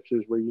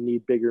 76ers where you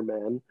need bigger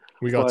men.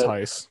 We got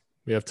Tice.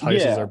 We have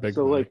Tice as our big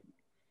man. Like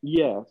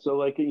yeah, so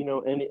like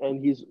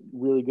and he's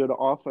really good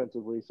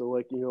offensively. So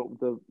like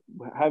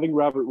having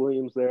Robert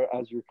Williams there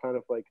as your kind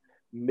of like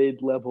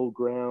mid-level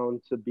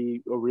ground to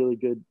be a really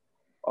good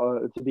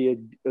to be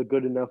a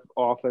good enough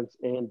offense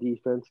and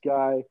defense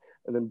guy,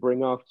 and then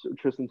bring off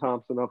Tristan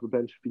Thompson off the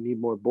bench if you need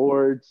more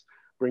boards.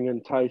 Bring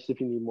in Tice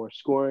if you need more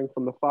scoring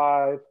from the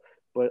 5.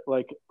 But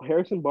like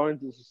Harrison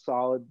Barnes is a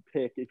solid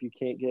pick if you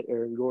can't get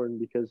Aaron Gordon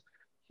because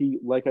he,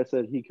 like I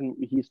said,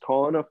 he's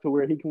tall enough to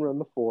where he can run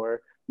the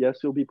 4. Yes,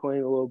 he'll be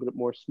playing a little bit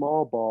more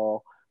small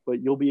ball,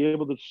 but you'll be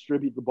able to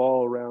distribute the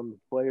ball around the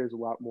players a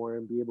lot more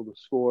and be able to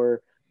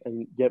score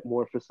and get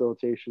more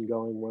facilitation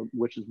going,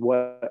 which is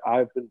what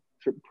I've been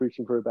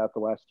preaching for about the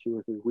last 2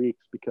 or 3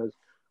 weeks because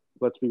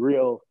let's be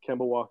real, Kemba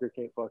Walker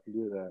can't fucking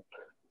do that.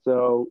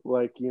 So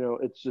like,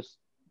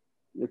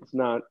 it's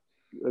not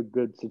a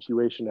good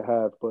situation to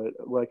have, but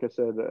like I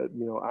said,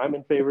 I'm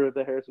in favor of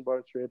the Harrison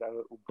Barnes trade,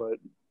 but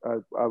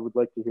I would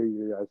like to hear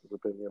your guys'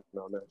 opinion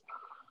on that.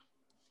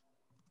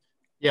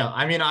 Yeah,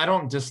 I mean, I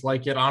don't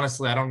dislike it.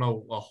 Honestly, I don't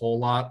know a whole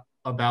lot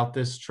about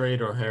this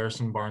trade or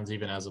Harrison Barnes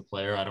even as a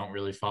player. I don't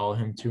really follow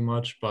him too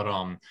much, but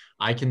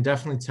I can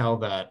definitely tell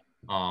that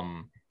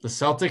the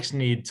Celtics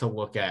need to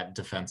look at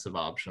defensive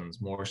options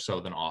more so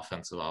than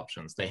offensive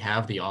options. They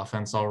have the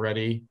offense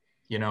already,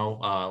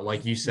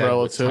 like you said,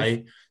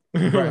 relative.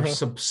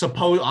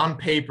 Suppose on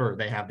paper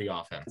they have the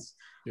offense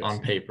on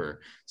paper.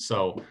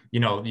 So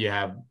you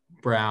have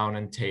Brown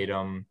and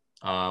Tatum.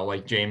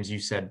 Like James, you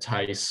said,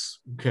 Tice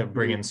could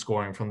bring in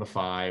scoring from the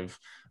 5.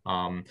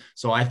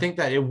 So I think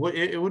that it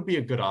would be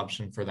a good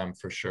option for them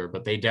for sure.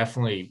 But they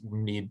definitely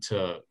need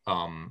to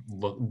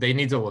look. They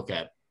need to look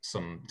at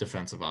some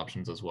defensive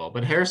options as well.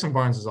 But Harrison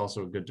Barnes is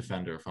also a good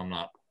defender, if I'm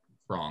not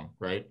wrong,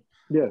 right?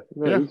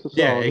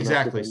 Yeah,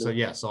 exactly.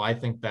 So I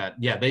think that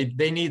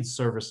they need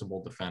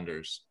serviceable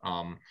defenders.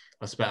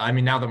 I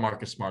mean, now that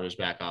Marcus Smart is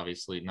back,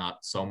 obviously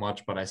not so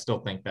much, but I still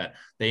think that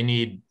they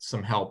need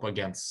some help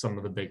against some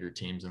of the bigger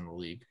teams in the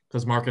league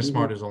because Marcus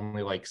Smart is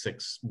only like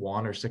 6'1"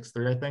 or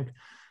 6'3", I think.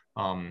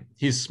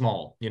 He's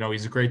small.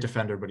 He's a great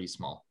defender, but he's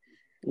small.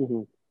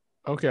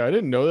 Okay, I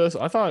didn't know this.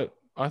 I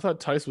thought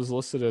Tice was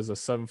listed as a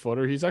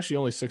 7-footer. He's actually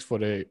only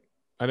 6'8".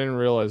 I didn't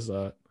realize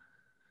that.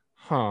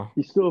 Huh.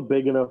 He's still a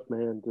big enough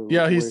man.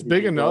 He's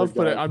big enough,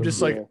 but I'm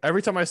just like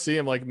every time I see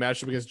him like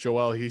matched up against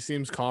Joel, he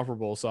seems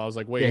comparable. So I was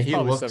like, wait, he's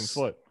probably 7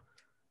 foot.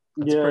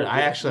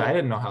 I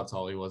didn't know how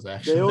tall he was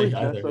actually.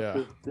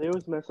 They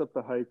always mess up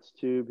the heights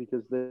too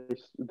because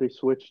they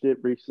switched it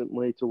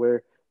recently to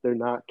where they're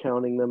not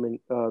counting them in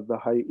the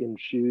height in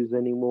shoes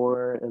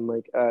anymore, and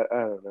like I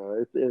don't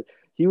know.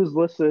 He was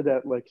listed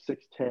at like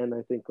 6'10",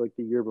 I think, like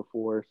the year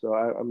before. So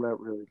I'm not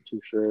really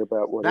too sure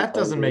about what. That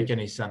doesn't make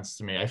any sense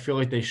to me. I feel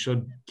like they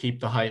should keep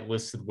the height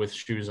listed with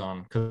shoes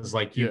on because,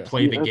 like, you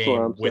play the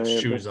game with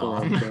shoes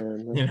on.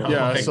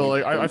 So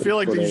like I feel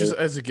like you just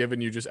as a given,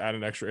 you just add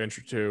an extra inch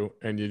or 2,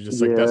 and you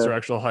just like that's their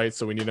actual height.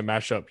 So we need to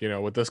match up,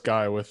 with this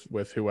guy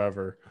with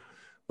whoever.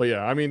 But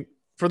yeah, I mean.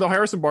 For the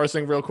Harrison Barnes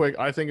thing, real quick,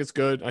 I think it's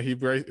good. He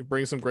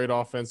brings some great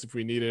offense if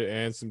we need it,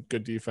 and some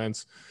good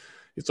defense.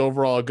 It's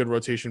overall a good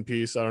rotation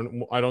piece. I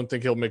don't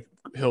think he'll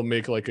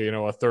make like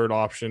a third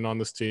option on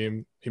this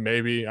team. I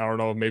don't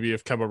know. Maybe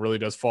if Kemba really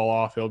does fall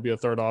off, he'll be a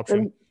third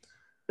option.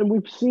 And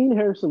we've seen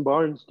Harrison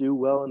Barnes do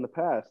well in the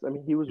past. I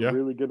mean, he was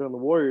really good on the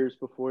Warriors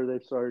before they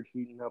started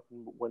heating up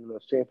and winning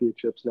those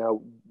championships.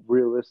 Now,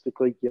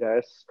 realistically,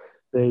 yes.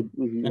 And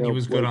he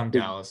was good on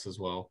Dallas as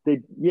well. They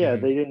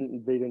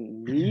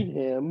didn't need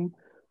him,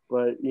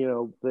 but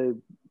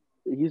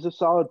he's a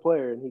solid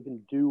player and he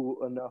can do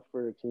enough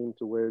for a team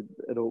to where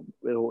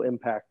it'll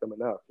impact them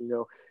enough.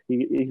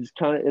 He's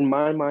kind of, in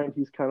my mind,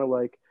 he's kind of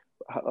like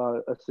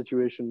a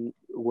situation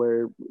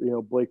where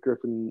Blake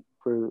Griffin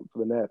for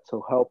the Nets.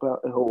 He'll help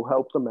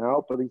them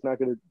out, but he's not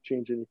going to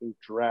change anything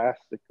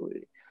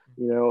drastically.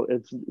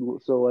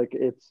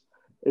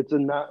 It's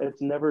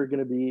never going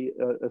to be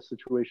a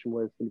situation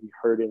where it's going to be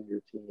hurting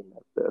your team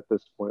at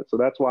this point. So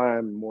that's why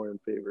I'm more in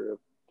favor of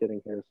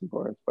getting Harrison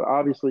Barnes. But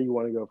obviously, you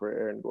want to go for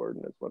Aaron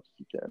Gordon as much as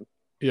you can.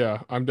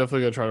 Yeah, I'm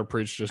definitely gonna try to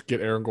preach just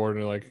get Aaron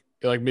Gordon. Like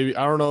maybe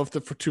I don't know if the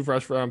two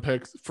first round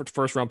picks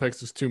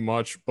is too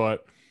much,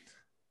 but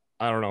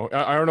I don't know.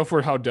 I don't know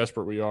for how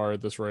desperate we are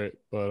at this rate,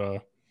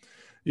 but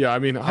yeah, I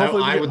mean,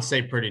 hopefully I would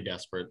say pretty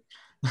desperate.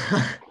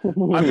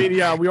 I mean,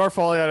 yeah, we are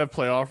falling out of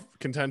playoff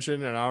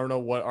contention, and I don't know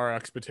what our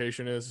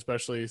expectation is,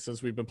 especially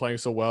since we've been playing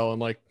so well.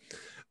 And like,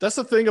 that's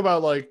the thing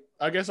about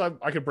I guess I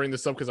could bring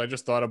this up because I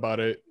just thought about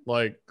it.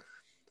 Like,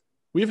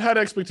 we've had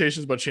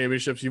expectations about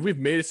championships. We've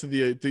made it to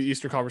the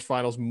Eastern Conference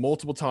Finals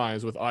multiple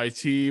times with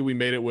IT. We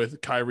made it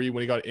with Kyrie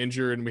when he got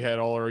injured, and we had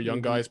all our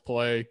young guys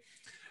play.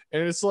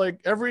 And it's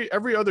like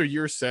every other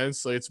year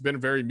since, like, it's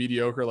been very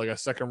mediocre, like a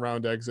second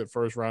round exit,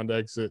 first round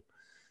exit.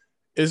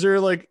 Is there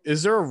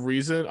a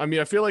reason? I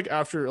mean, I feel like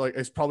after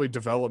it's probably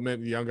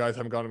development. The young guys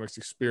haven't gotten much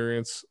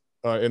experience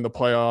in the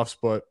playoffs,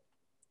 but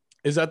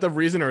is that the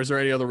reason, or is there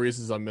any other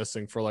reasons I'm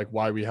missing for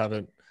why we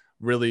haven't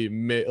really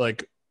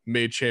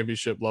made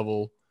championship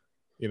level,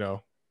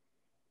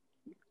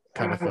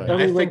 kind of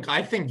thing?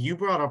 I think you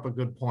brought up a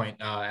good point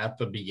at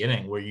the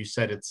beginning where you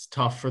said it's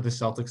tough for the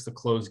Celtics to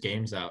close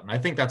games out, and I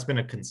think that's been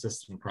a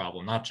consistent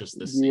problem, not just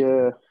this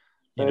season.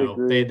 I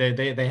agree.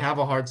 They have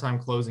a hard time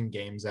closing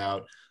games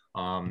out.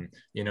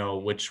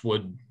 Which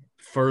would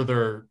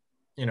further,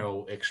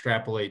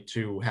 extrapolate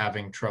to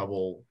having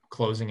trouble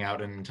closing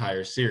out an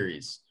entire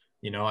series.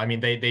 I mean,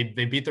 they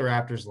beat the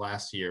Raptors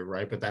last year,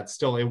 right? But that's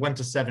still, it went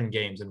to 7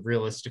 games. And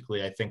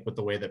realistically, I think with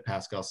the way that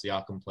Pascal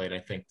Siakam played, I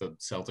think the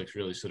Celtics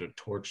really should have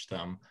torched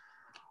them.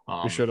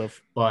 We should have.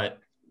 But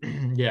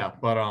yeah,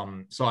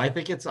 so I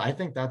think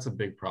that's a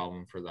big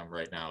problem for them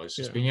right now. Is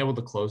just being able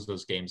to close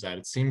those games out.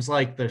 It seems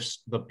like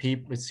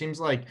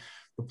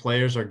the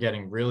players are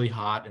getting really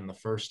hot in the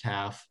first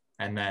half,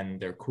 and then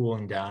they're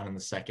cooling down in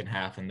the second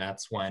half, and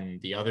that's when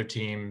the other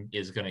team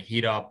is going to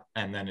heat up,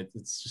 and then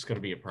it's just going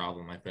to be a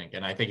problem, I think.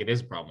 And I think it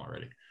is a problem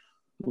already.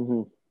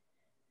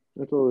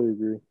 I totally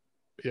agree.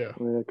 Yeah.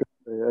 I mean,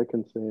 I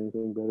couldn't say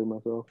anything better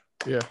myself.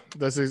 Yeah,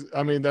 that's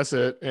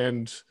it.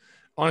 And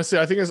honestly,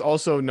 I think it's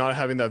also not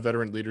having that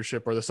veteran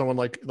leadership, or there's someone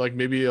like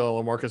maybe a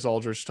LaMarcus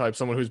Aldridge type,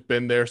 someone who's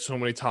been there so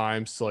many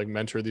times to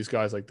mentor these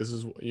guys. Like, this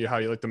is how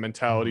you the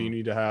mentality you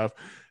need to have,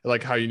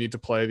 how you need to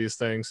play these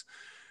things.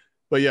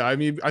 But yeah, I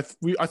mean, I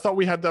thought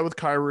we had that with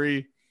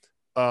Kyrie.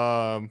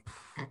 I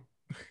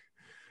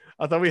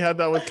thought we had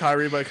that with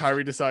Kyrie, but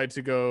Kyrie decided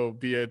to go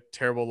be a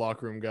terrible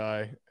locker room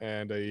guy,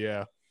 and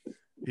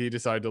he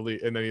decided to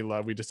leave, and then he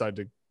left. We decided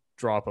to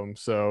drop him.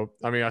 So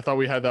I mean, I thought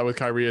we had that with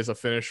Kyrie as a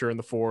finisher in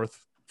the fourth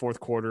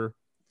quarter,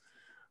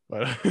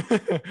 but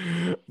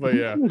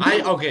yeah.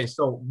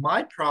 So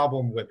my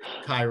problem with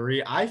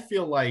Kyrie, I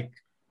feel like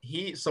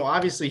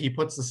obviously he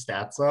puts the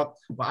stats up,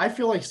 but I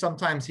feel like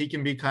sometimes he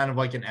can be kind of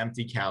like an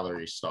empty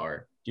calorie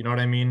star. Do you know what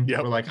I mean?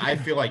 Yeah. I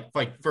feel like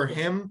for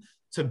him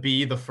to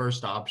be the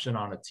first option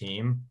on a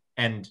team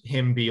and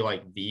him be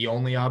the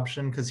only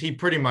option, because he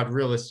pretty much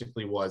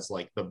realistically was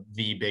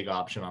the big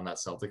option on that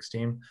Celtics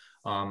team.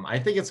 I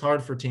think it's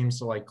hard for teams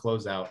to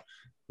close out,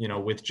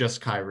 with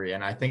just Kyrie.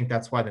 And I think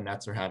that's why the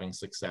Nets are having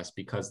success,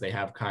 because they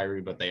have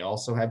Kyrie, but they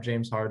also have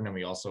James Harden. And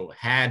we also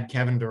had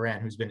Kevin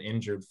Durant, who's been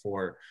injured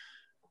for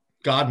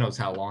God knows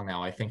how long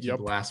now. I think he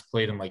last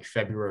played in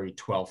February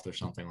 12th or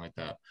something like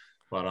that.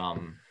 But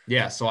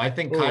yeah, so I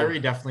think Kyrie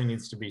definitely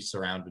needs to be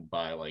surrounded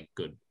by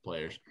good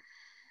players.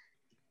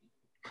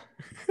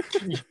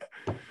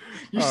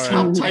 You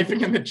stop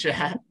typing in the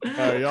chat. All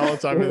right, y'all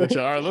typing in the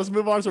chat. All right, let's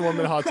move on to 1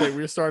 minute hot take.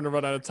 We're starting to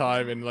run out of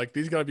time, and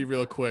these gotta be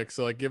real quick.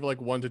 So give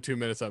 1 to 2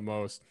 minutes at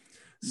most.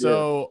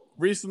 So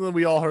recently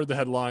we all heard the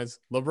headlines.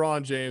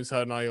 LeBron James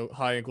had an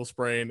high ankle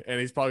sprain, and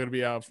he's probably gonna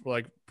be out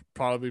for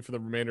probably for the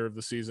remainder of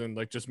the season.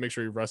 Just make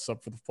sure he rests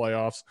up for the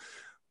playoffs.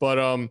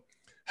 But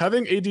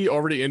having AD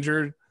already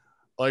injured,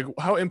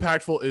 how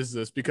impactful is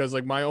this? Because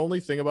my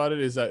only thing about it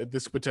is that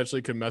this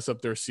potentially could mess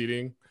up their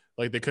seeding.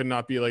 They could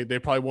not be they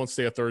probably won't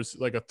stay a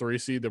 3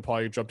 seed. They'll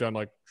probably jump down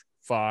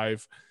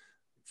 5,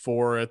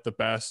 4 at the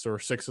best, or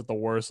 6 at the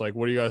worst. What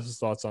are you guys'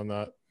 thoughts on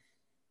that?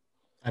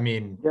 I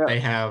mean, they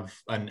have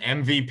an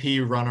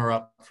MVP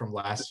runner-up from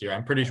last year.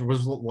 I'm pretty sure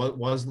was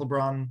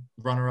LeBron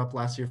runner-up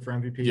last year for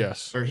MVP?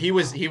 Yes. Or he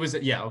was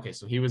yeah, okay,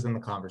 so he was in the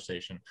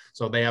conversation.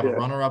 So they have a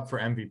runner-up for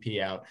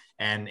MVP out,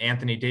 and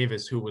Anthony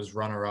Davis, who was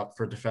runner-up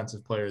for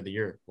Defensive Player of the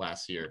Year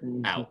last year,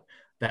 out.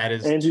 That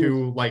is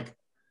two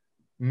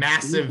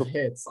massive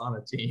hits on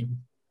a team.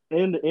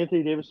 And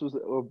Anthony Davis was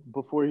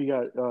before he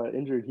got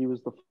injured, he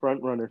was the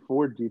front runner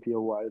for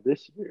DPOY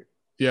this year.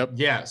 Yep.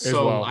 Yeah,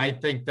 so well. I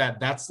think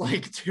that's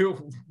like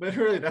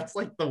literally that's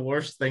like the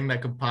worst thing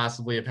that could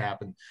possibly have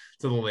happened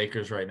to the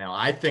Lakers right now.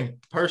 I think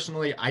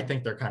personally, I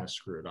think they're kind of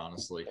screwed,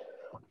 honestly.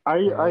 I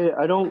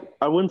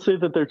wouldn't say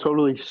that they're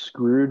totally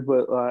screwed,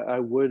 but I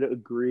would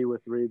agree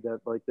with Reed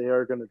that like they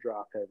are going to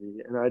drop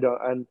heavy,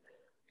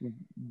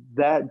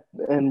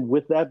 and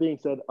with that being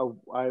said,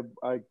 I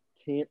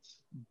can't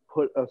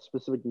put a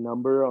specific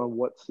number on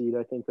what seed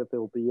I think that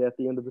they'll be at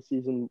the end of the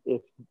season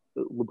if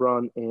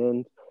LeBron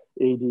and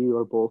AD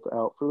are both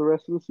out for the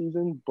rest of the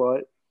season,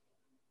 but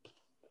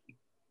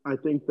I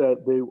think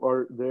that they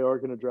are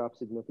going to drop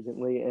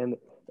significantly, and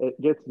it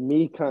gets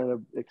me kind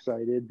of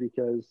excited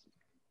because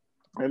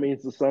that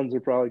means the Suns are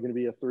probably going to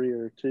be a 3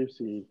 or 2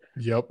 seed.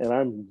 Yep. And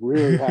I'm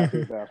really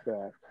happy about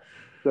that.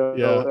 So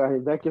yeah. I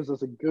mean, that gives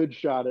us a good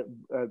shot at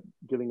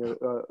getting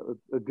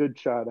a good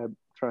shot at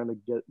trying to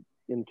get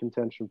in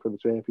contention for the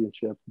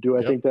championship. Do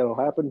I think that'll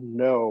happen?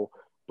 No.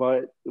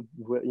 But,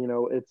 you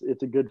know,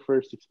 it's a good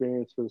first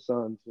experience for the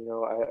Suns. You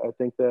know, I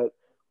think that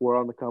we're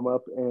on the come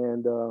up,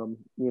 and,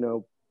 you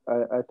know,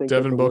 I think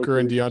Devin Booker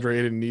and DeAndre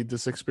Ayton need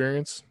this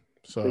experience.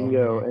 So,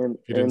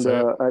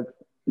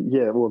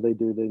 yeah, well, they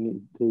do. They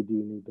do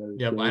need that.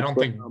 Yeah, but I don't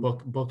think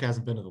Book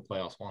hasn't been to the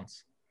playoffs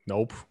once.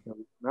 Nope. No,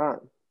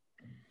 not.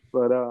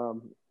 But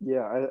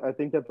yeah, I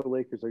think that the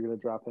Lakers are going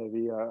to drop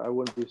heavy. I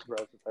wouldn't be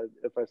surprised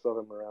if I saw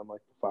them around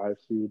like the 5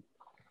 seed.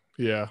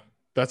 Yeah,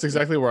 that's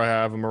exactly where I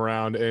have them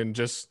around. And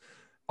just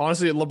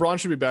honestly, LeBron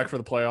should be back for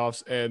the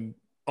playoffs. And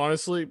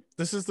honestly,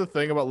 this is the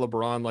thing about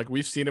LeBron. Like,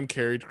 we've seen him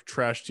carry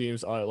trash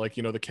teams, like,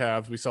 you know, the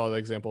Cavs. We saw the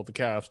example of the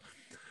Cavs.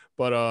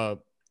 But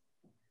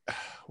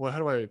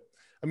well,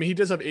 I mean, he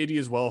does have AD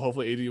as well.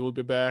 Hopefully AD will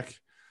be back.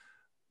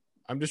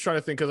 I'm just trying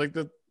to think, because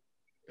like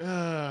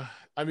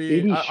I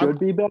mean, AD should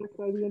be back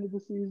by the end of the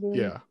season.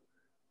 Yeah.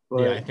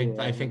 But,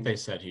 yeah, I think they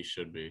said he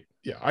should be.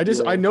 Yeah,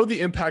 I know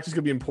the impact is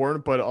gonna be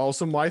important, but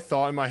also my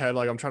thought in my head,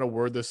 like I'm trying to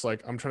word this,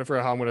 like I'm trying to figure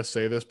out how I'm gonna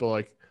say this, but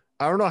like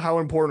I don't know how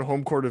important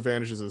home court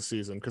advantage is this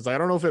season, because I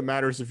don't know if it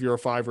matters if you're a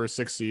 5 or a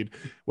 6 seed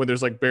when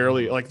there's like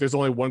barely like there's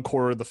only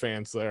 1/4 of the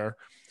fans there.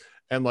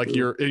 And like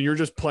you're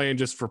just playing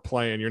just for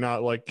playing. You're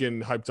not like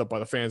getting hyped up by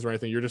the fans or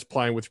anything. You're just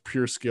playing with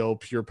pure skill,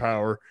 pure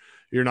power.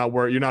 You're not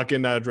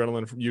getting that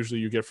adrenaline from usually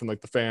you get from like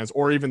the fans,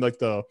 or even like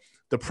the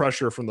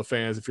pressure from the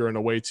fans if you're an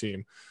away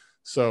team.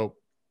 So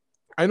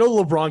I know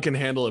LeBron can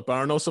handle it, but I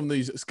don't know some of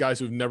these guys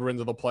who've never been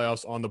to the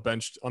playoffs on the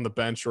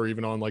bench, or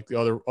even on like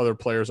the other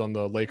players on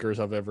the Lakers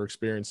have ever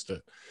experienced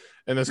it.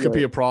 And this could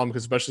be a problem,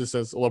 because especially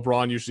since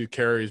LeBron usually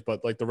carries,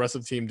 but like the rest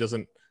of the team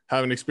doesn't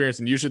have an experience.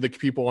 And usually the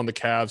people on the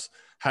Cavs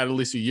had at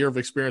least a year of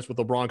experience with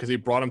LeBron, because he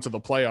brought him to the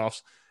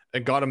playoffs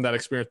and got him that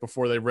experience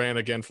before they ran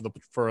again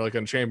for like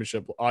a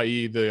championship,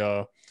 i.e.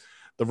 the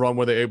run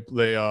where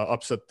they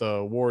upset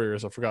the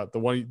Warriors. I forgot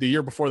the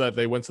year before that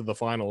they went to the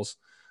finals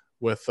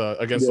with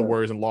against the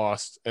Warriors and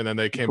lost, and then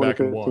they came back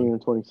and won.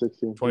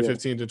 2015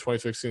 to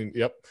 2016.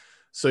 Yep.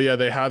 So yeah,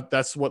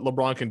 that's what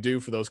LeBron can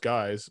do for those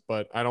guys,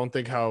 but I don't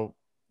think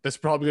this is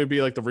probably going to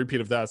be like the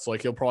repeat of that. So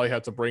like he'll probably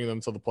have to bring them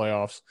to the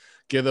playoffs,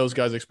 give those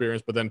guys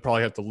experience, but then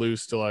probably have to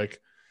lose to like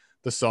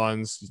the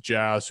Suns,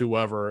 Jazz,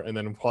 whoever, and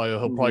then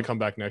he'll probably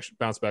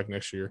bounce back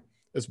next year.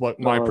 Is what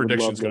my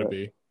prediction is going to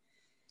be.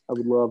 I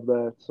would love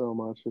that so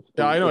much.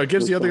 Yeah, I know it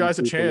gives the other guys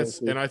a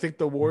chance, and I think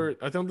the Warriors.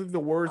 I don't think the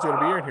Warriors are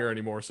going to be in here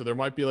anymore. So there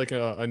might be like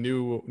a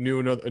new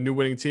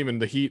winning team, and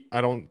the Heat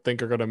I don't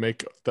think are going to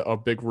make a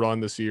big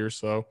run this year.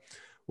 So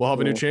we'll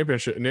have a new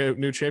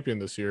champion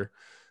this year.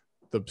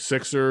 The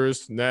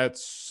Sixers,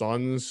 Nets,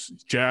 Suns,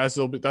 Jazz.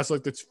 That's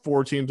like the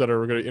 4 teams that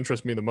are going to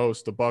interest me the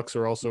most. The Bucks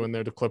are also in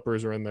there. The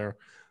Clippers are in there,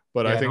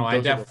 but I think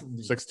those are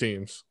the 6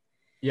 teams.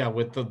 Yeah,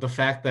 with the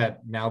fact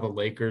that now the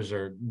Lakers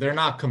they're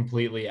not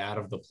completely out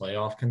of the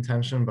playoff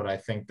contention, but I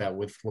think that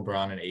with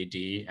LeBron and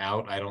AD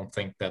out, I don't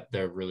think that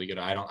they're really good.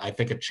 I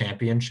think a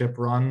championship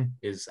run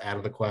is out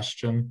of the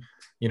question.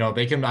 You know,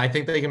 I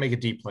think they can make a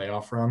deep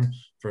playoff run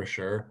for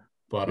sure.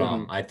 But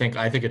I think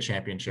a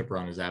championship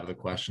run is out of the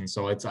question.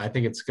 So I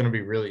think it's going to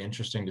be really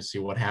interesting to see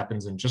what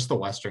happens in just the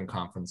Western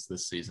Conference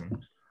this season.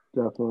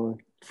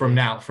 Definitely. From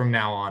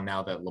now on,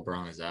 now that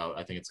LeBron is out,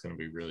 I think it's going to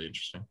be really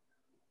interesting.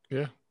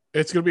 Yeah,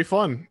 it's going to be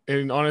fun.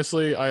 And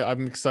honestly,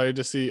 I'm excited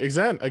to see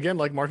again,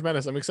 like March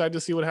Madness. I'm excited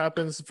to see what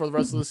happens for the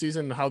rest of the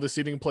season, how the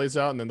seeding plays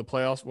out, and then the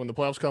playoffs. When the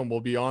playoffs come,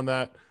 we'll be on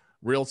that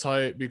real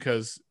tight,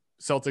 because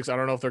Celtics, I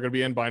don't know if they're going to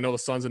be in, but I know the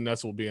Suns and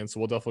Nets will be in, so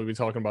we'll definitely be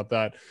talking about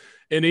that.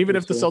 And even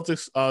if the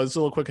Celtics, just a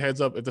little quick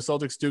heads up, if the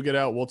Celtics do get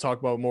out, we'll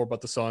talk more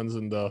about the Suns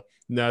and the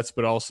Nets,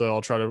 but also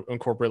I'll try to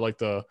incorporate like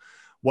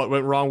what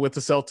went wrong with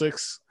the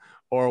Celtics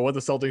or what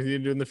the Celtics need to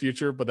do in the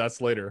future, but that's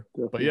later.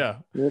 Definitely. But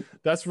yeah,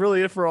 that's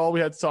really it for all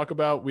we had to talk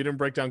about. We didn't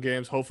break down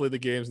games. Hopefully the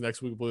games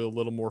next week will be a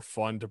little more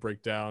fun to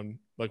break down.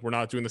 Like, we're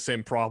not doing the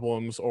same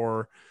problems,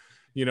 or,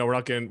 you know, we're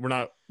not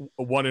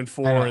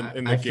 1-4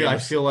 in the game. I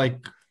feel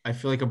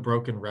like a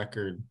broken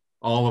record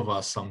all of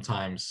us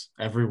sometimes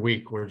every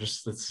week.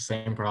 It's the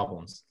same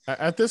problems.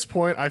 At this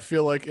point, I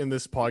feel like in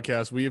this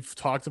podcast, we've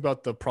talked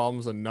about the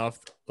problems enough,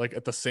 like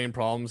at the same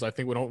problems. I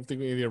think we don't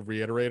think we need to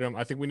reiterate them.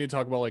 I think we need to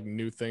talk about like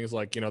new things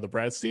like, the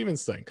Brad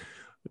Stevens thing,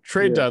 the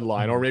trade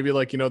deadline, or maybe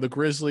like, the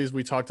Grizzlies.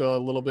 We talked a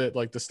little bit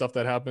like the stuff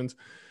that happened.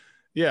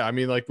 Yeah. I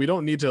mean, like we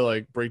don't need to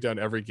like break down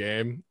every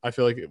game. I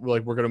feel like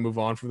we're going to move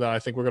on from that. I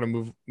think we're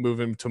going to move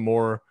into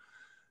more,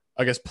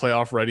 I guess,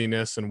 playoff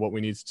readiness and what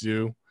we need to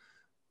do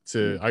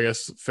to, I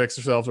guess, fix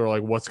ourselves, or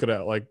like what's going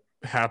to like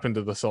happen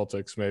to the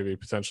Celtics, maybe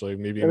potentially,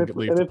 maybe. And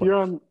if you're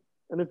on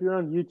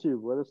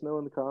YouTube, let us know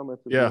in the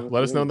comments. Yeah,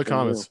 let us know in the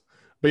comments.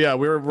 But yeah,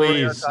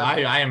 please.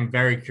 I am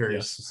very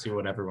curious to see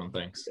what everyone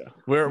thinks. Yeah.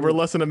 We're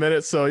less than a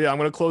minute, so yeah, I'm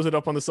gonna close it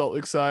up on the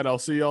Celtics side. I'll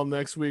see y'all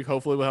next week.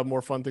 Hopefully, we'll have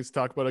more fun things to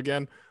talk about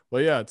again.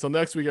 But yeah, until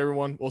next week,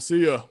 everyone. We'll see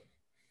you.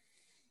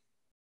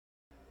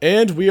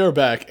 And we are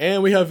back,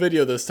 and we have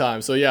video this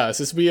time. So yeah,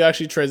 since we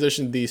actually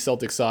transitioned the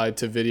Celtics side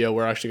to video,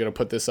 we're actually gonna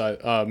put this side,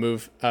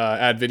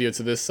 add video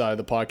to this side of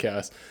the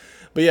podcast.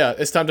 But yeah,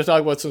 it's time to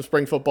talk about some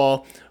spring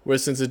football, where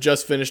since it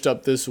just finished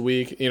up this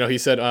week, he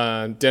said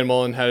Dan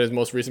Mullen had his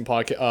most recent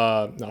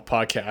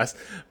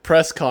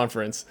press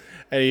conference,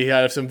 and he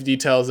had some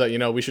details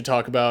that, we should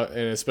talk about,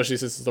 and especially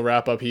since it's the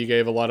wrap up, he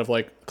gave a lot of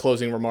like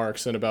closing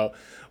remarks and about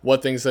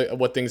what things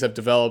have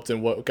developed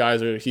and what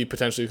guys he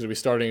potentially could be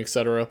starting,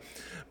 etc.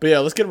 But yeah,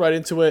 let's get right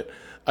into it.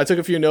 I took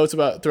a few notes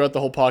about throughout the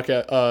whole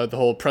podcast, the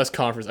whole press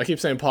conference. I keep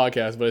saying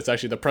podcast, but it's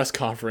actually the press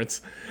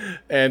conference,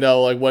 and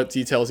like what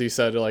details he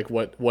said, like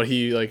what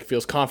he like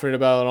feels confident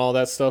about and all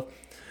that stuff.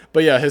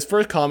 But yeah, his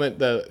first comment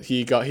that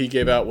he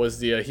gave out was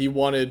he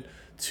wanted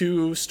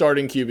 2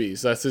 starting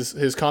QBs. That's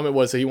his comment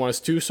was that he wants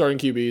 2 starting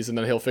QBs, and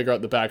then he'll figure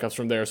out the backups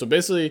from there. So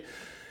basically,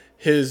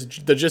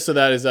 the gist of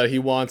that is that he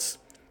wants,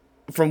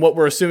 from what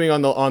we're assuming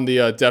on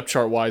the depth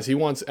chart wise, he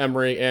wants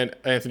Emory and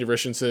Anthony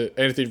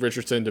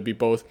Richardson to be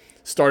both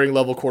starting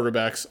level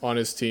quarterbacks on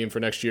his team for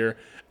next year,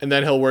 and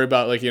then he'll worry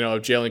about like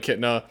Jalen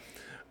Kitna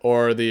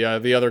or the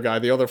other guy,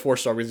 the other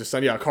 4-star we just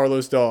signed,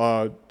 Carlos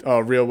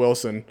Rio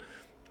Wilson.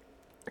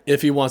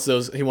 If he wants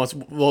those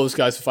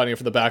guys fighting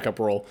for the backup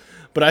role.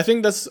 But I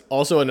think that's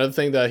also another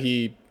thing that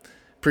he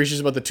preaches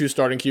about the 2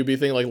 starting QB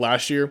thing. Like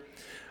last year,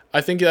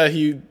 I think that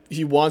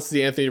he wants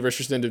the Anthony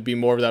Richardson to be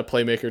more of that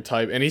playmaker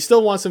type, and he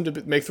still wants him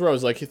to make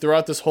throws. Like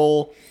throughout this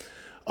whole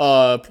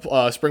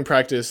spring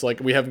practice, like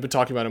we haven't been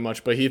talking about it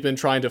much, but he's been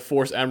trying to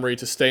force Emory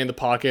to stay in the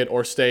pocket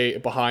or stay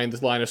behind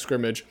the line of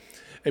scrimmage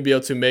and be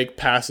able to make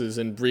passes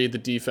and read the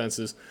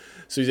defenses.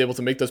 So he's able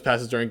to make those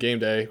passes during game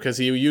day, because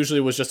he usually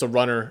was just a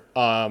runner,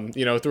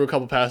 threw a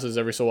couple passes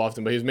every so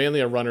often, but he's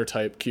mainly a runner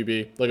type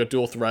QB, like a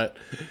dual threat,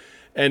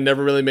 and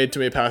never really made too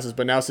many passes.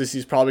 But now, since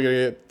he's probably going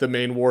to get the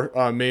be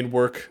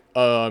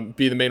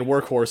the main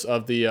workhorse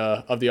of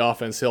the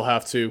offense, he'll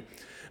have to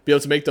be able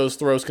to make those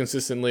throws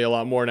consistently a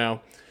lot more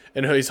now.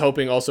 And he's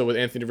hoping also with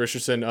Anthony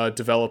Richardson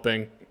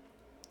developing,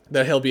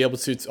 that he'll be able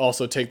to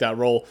also take that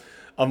role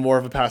of more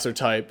of a passer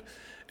type.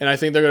 And I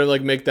think they're going to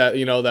like make that,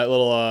 that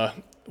little,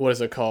 what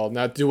is it called?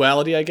 Now,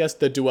 duality, I guess.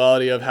 The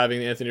duality of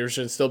having Anthony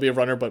Richardson still be a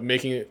runner, but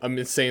making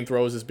insane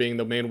throws as being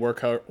the main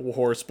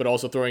workhorse, but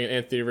also throwing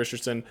Anthony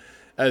Richardson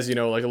as,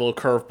 like a little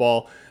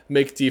curveball,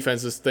 make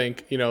defenses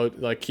think,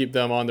 like keep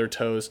them on their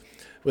toes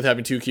with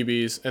having 2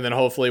 QBs. And then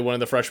hopefully one of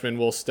the freshmen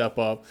will step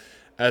up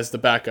as the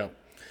backup.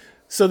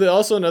 So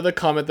also another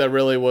comment that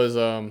really was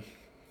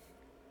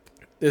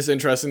is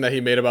interesting that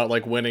he made about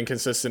like winning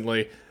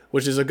consistently,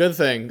 which is a good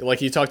thing. Like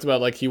he talked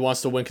about like he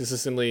wants to win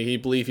consistently. He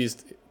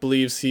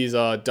believes he's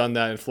done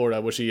that in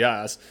Florida, which he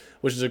has,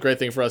 which is a great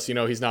thing for us.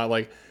 He's not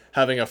like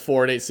having a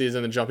 4-8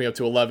 season and jumping up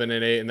to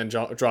 11-8 and then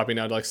dropping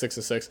down to like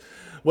 6-6,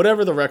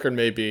 whatever the record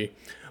may be.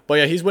 But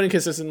yeah, he's winning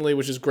consistently,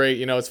 which is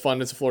great. It's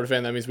fun as a Florida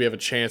fan. That means we have a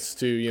chance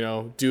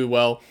to do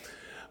well.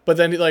 But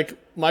then, like,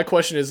 my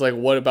question is, like,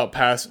 what about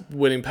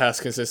winning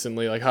past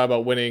consistently? Like, how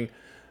about winning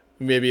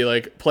maybe,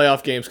 like,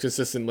 playoff games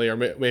consistently, or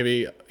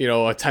maybe,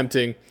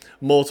 attempting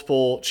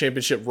multiple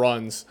championship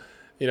runs,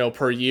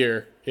 per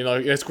year?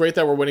 It's great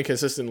that we're winning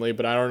consistently,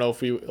 but I don't know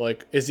if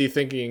is he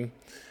thinking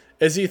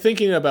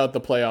about the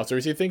playoffs, or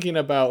is he thinking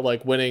about,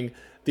 like, winning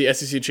the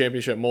SEC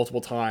championship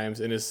multiple times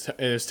in his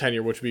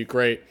tenure, which would be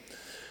great?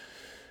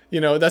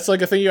 That's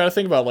like a thing you got to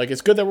think about. Like,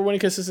 it's good that we're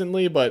winning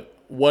consistently, but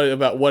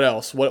what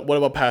else? What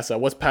about past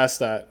that? What's past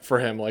that for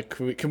him? Like,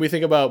 can we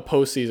think about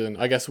postseason?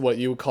 I guess what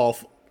you would call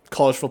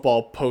college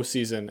football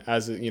postseason,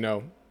 as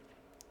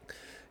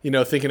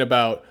thinking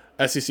about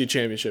SEC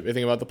championship, you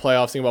think about the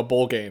playoffs, think about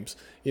bowl games.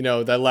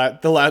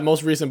 The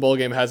most recent bowl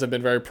game hasn't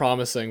been very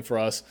promising for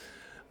us,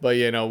 but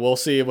we'll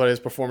see what his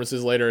performance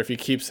is later. If he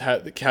keeps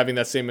having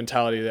that same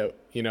mentality, that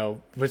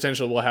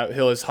potentially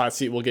his hot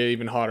seat will get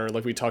even hotter,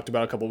 like we talked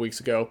about a couple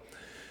weeks ago.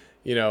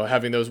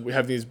 Having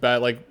these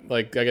bad,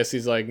 like I guess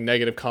these like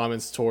negative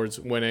comments towards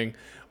winning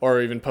or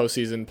even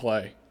postseason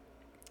play.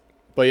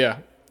 But yeah,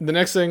 the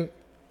next thing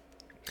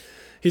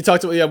we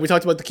talked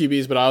about the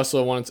QBs, but I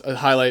also wanted to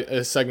highlight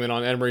a segment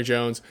on Emory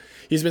Jones.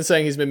 He's been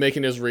saying he's been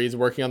making his reads,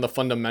 working on the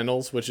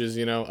fundamentals, which is,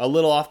 a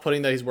little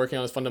off-putting that he's working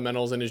on his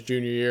fundamentals in his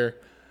junior year.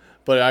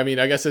 But I mean,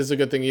 I guess it's a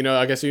good thing.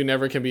 I guess you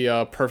never can be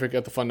perfect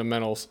at the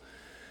fundamentals.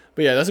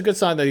 But yeah, that's a good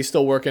sign that he's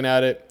still working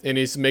at it, and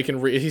he's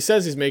making. He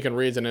says he's making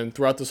reads, and then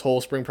throughout this whole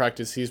spring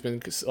practice, he's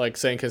been like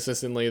saying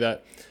consistently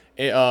that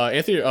not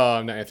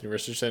Anthony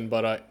Richardson,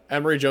 but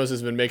Emory Jones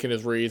has been making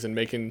his reads and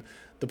making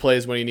the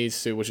plays when he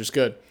needs to, which is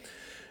good.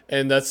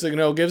 And that's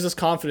gives us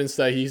confidence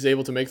that he's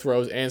able to make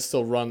throws and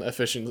still run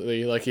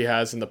efficiently like he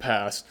has in the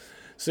past.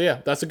 So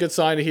yeah, that's a good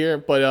sign to hear.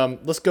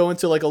 But let's go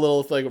into like a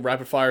little like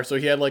rapid fire. So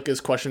he had like his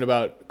question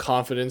about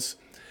confidence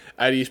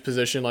at each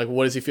position, like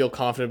what does he feel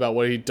confident about,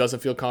 what he doesn't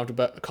feel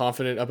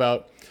confident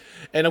about.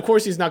 And of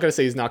course, he's not going to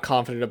say he's not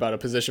confident about a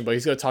position, but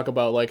he's going to talk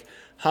about like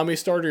how many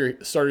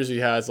starters he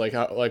has, like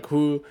how, like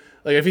who,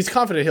 like if he's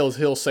confident,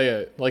 he'll say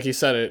it, like he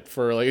said it.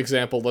 For like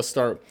example, let's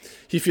start.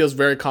 He feels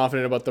very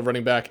confident about the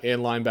running back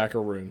and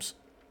linebacker rooms,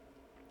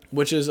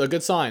 which is a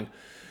good sign.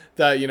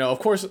 That of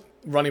course,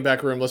 running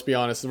back room. Let's be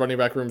honest, the running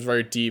back room is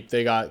very deep.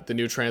 They got the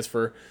new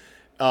transfer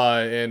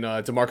in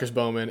DeMarcus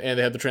Bowman, and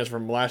they had the transfer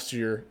from last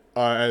year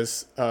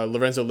as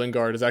Lorenzo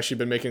Lingard has actually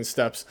been making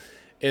steps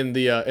in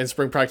the in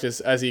spring practice,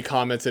 as he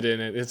commented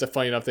in it. It's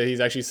funny enough that he's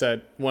actually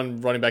said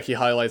one running back he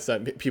highlights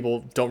that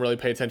people don't really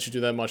pay attention to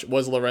that much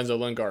was Lorenzo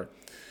Lingard.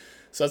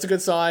 So that's a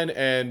good sign.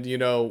 And,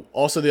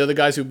 also the other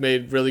guys who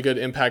made really good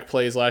impact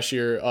plays last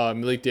year,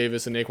 Malik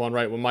Davis and Naquan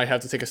Wright, we might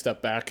have to take a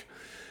step back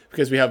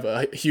because we have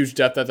a huge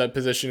depth at that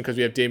position because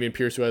we have Dameon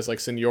Pierce who has like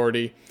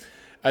seniority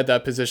at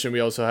that position. We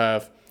also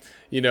have,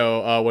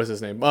 what is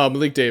his name?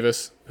 Malik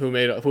Davis, who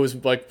was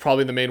like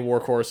probably the main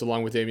workhorse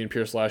along with Dameon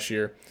Pierce last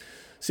year.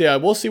 So yeah,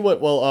 we'll see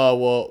what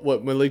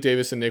Malik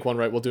Davis and Naquan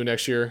Wright will do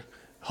next year.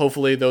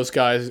 Hopefully those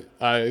guys,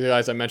 the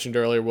guys I mentioned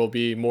earlier, will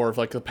be more of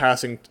like the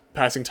passing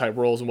type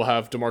roles, and we'll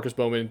have DeMarcus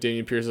Bowman and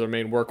Dameon Pierce as our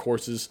main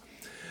workhorses,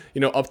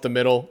 up the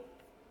middle,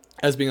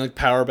 as being like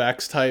power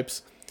backs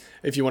types,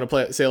 if you want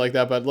to say it like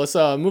that. But let's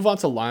move on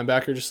to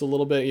linebacker just a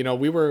little bit.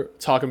 We were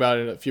talking about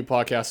it a few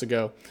podcasts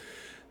ago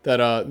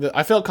that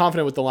I felt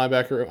confident with the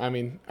linebacker. I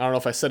mean, I don't know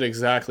if I said it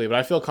exactly, but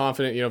I feel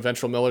confident.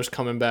 Ventrell Miller's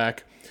coming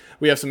back.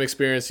 We have some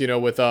experience,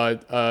 with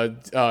Derek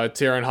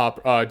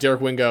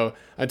Wingo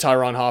and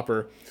Tyron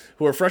Hopper,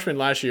 who were freshmen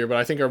last year, but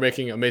I think are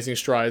making amazing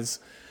strides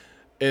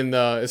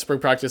in spring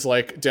practice.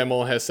 Like Dan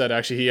Mullen has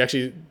said, he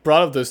actually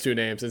brought up those two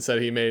names and said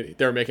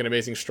they were making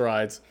amazing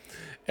strides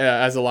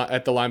at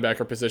the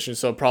linebacker position.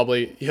 So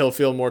probably he'll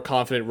feel more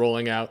confident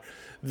rolling out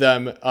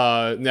them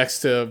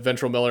next to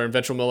Ventrell Miller, and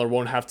Ventrell Miller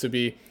won't have to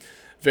be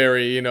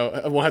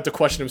won't have to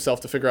question himself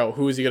to figure out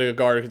who is he going to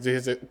guard.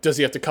 Does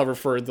he have to cover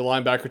for the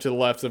linebacker to the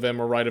left of him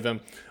or right of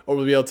him, or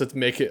will be able to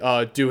make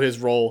it do his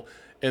role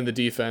in the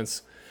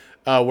defense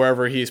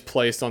wherever he's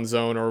placed on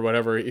zone or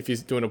whatever if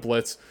he's doing a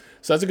blitz.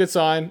 So that's a good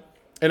sign.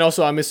 And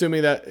also, I'm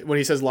assuming that when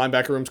he says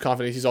linebacker room's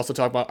confidence, he's also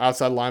talking about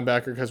outside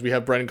linebacker because we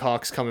have Brennan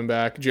Cox coming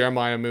back.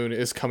 Jeremiah Moon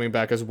is coming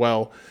back as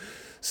well.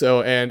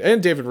 So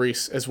and David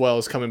Reese as well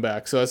is coming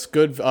back. So that's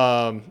good.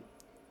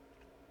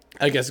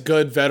 I guess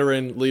good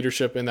veteran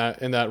leadership in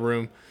that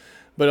room.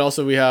 But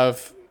also we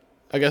have,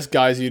 I guess,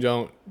 guys you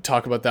don't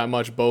talk about that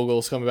much.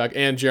 Bogle's coming back,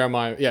 and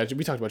Jeremiah. Yeah,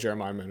 we talked about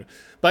Jeremiah Moon.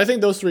 But I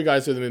think those three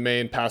guys are the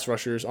main pass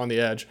rushers on the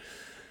edge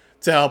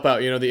to help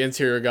out, the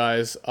interior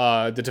guys,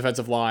 the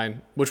defensive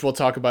line, which we'll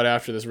talk about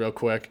after this real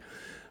quick.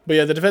 But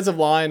yeah, the defensive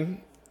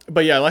line.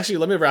 But yeah, actually,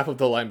 let me wrap up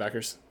the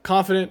linebackers.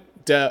 Confident,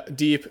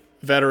 deep,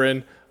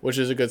 veteran, which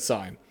is a good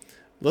sign.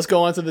 Let's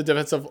go on to the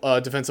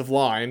defensive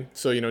line.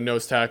 So,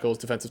 nose tackles,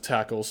 defensive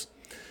tackles.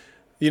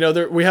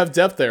 We have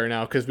depth there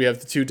now because we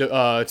have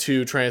the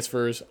two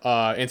transfers,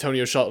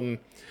 Antonio Shelton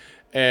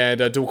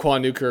and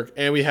Daquan Newkirk,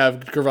 and we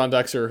have Gervon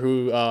Dexter,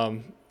 who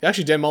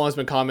actually Dan Mullen has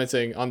been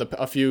commenting on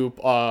a few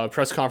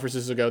press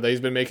conferences ago that he's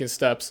been making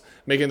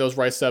those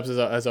right steps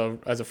as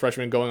a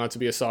freshman going on to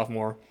be a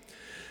sophomore.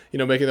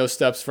 Making those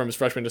steps from his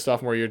freshman to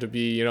sophomore year to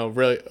be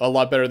really a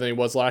lot better than he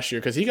was last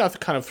year because he got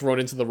kind of thrown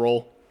into the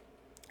role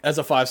as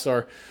a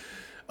 5-star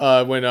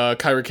when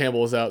Kyrie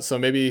Campbell was out. So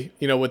maybe,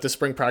 with the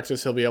spring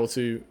practice, he'll be able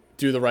to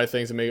do the right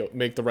things and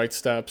make the right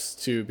steps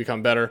to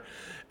become better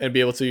and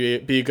be able to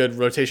be a good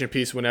rotation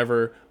piece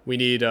whenever we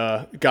need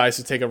guys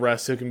to take a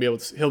rest.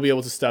 He'll be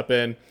able to step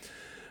in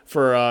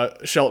for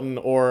Shelton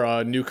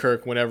or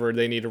Newkirk whenever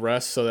they need a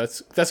rest. So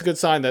that's a good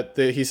sign that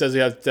he says he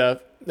has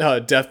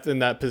depth in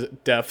that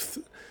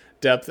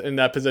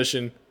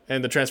position,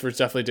 and the transfers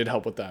definitely did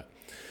help with that.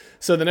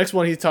 So the next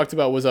one he talked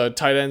about was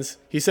tight ends.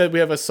 He said we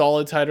have a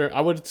solid tight end.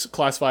 I would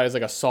classify it as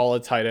like a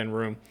solid tight end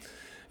room.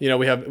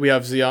 We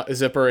have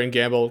Zipper and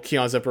Gamble,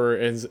 Keon Zipper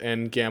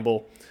and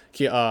Gamble,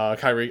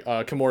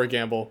 Kamori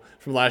Gamble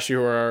from last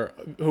year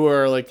who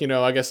are like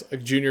I guess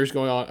juniors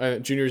going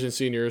on, juniors and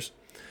seniors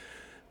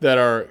that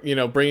are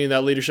bringing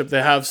that leadership.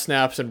 They have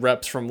snaps and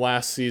reps from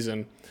last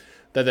season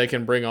that they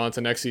can bring on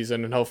to next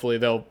season, and hopefully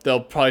they'll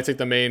probably take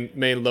the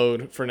main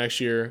load for next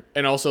year.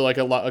 And also like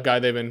a guy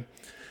they've been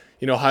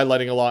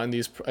highlighting a lot in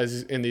these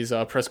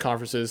press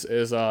conferences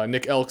is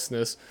Nick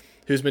Elksness,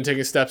 who's been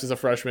taking steps as a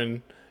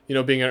freshman,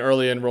 being an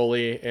early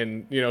enrollee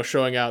and,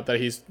 showing out that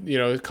he's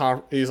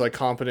like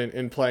competent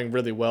in playing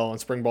really well in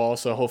spring ball.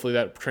 So hopefully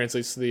that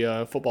translates to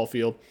the football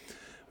field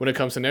when it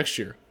comes to next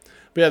year.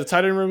 But yeah, the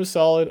tight end room is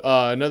solid.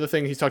 Another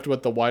thing he talked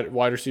about the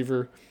wide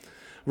receiver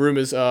room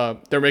is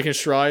they're making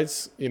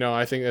strides.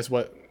 I think that's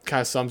what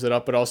kind of sums it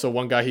up. But also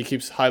one guy he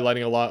keeps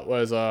highlighting a lot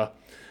was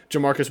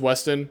Jamarcus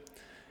Weston.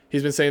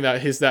 He's been saying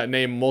that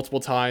name multiple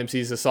times.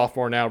 He's a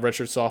sophomore now,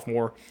 redshirt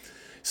sophomore.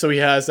 So he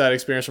has that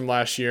experience from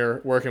last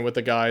year working with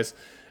the guys.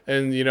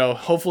 And,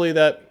 hopefully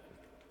that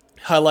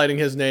highlighting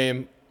his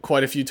name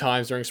quite a few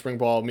times during spring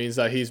ball means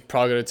that he's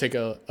probably going to take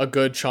a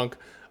good chunk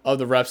of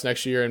the reps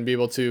next year and be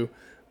able to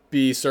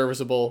be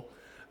serviceable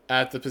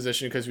at the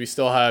position, because we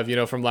still have,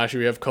 from last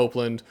year, we have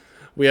Copeland,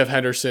 we have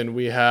Henderson,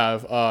 we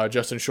have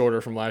Justin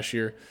Shorter from last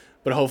year.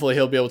 But hopefully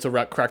he'll be able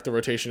to crack the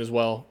rotation as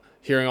well,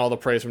 hearing all the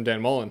praise from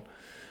Dan Mullen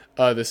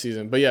this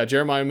season. But yeah,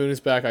 Jeremiah Moon is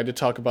back. I did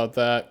talk about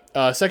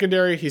that.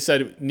 Secondary, he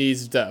said,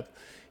 needs depth.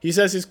 He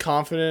says he's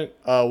confident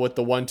with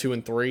the 1, 2,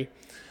 and 3,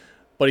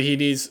 but he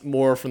needs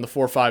more from the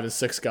 4, 5, and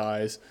 6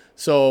 guys.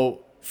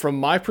 So from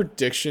my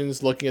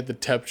predictions, looking at the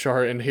depth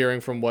chart and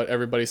hearing from what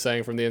everybody's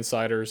saying from the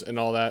insiders and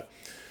all that,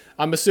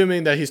 I'm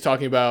assuming that he's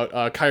talking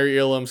about Kyrie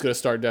Elam's going to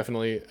start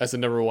definitely as the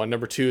number 1.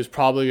 Number 2 is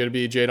probably going to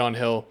be Jadon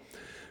Hill,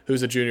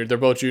 who's a junior. They're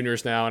both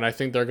juniors now, and I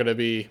think they're going to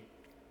be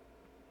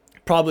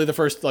probably the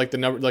first,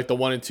 the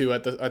 1 and 2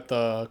 at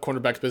the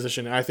cornerback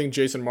position. And I think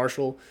Jason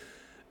Marshall,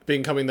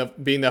 being that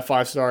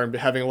 5-star and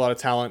having a lot of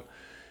talent,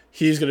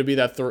 he's going to be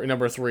that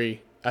number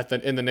 3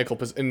 in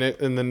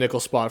the nickel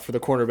spot for the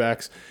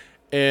cornerbacks.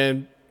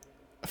 And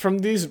from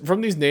these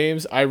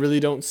names, I really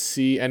don't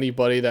see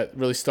anybody that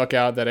really stuck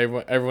out that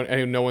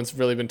no one's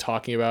really been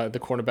talking about at the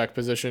cornerback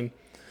position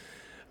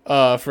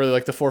for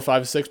the 4,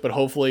 5, 6. But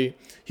hopefully,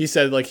 he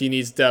said he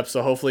needs depth,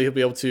 so hopefully he'll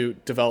be able to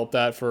develop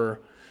that for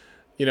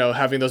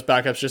having those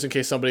backups just in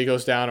case somebody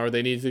goes down or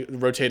they need to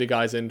rotate the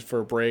guys in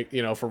for a break,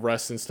 for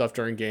rest and stuff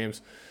during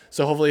games.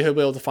 So hopefully he'll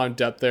be able to find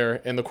depth there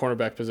in the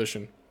cornerback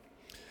position.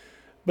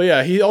 But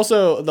yeah, he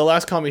also, the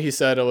last comment he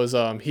said was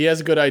he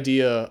has a good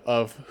idea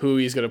of who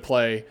he's going to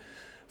play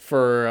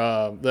for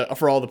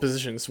all the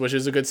positions, which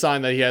is a good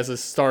sign that he has a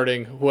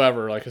starting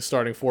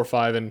 4,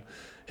 5, and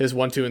his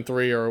 1, 2, and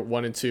 3, or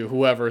 1 and 2,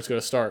 whoever is going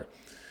to start.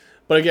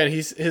 But again,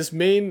 his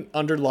main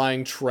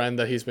underlying trend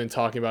that he's been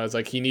talking about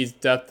is he needs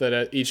depth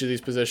at each of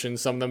these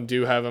positions. Some of them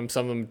do have them,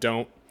 some of them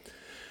don't,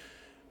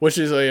 which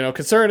is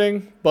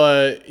concerning.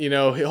 But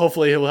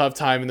hopefully he'll have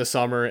time in the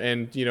summer,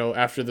 and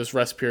after this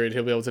rest period,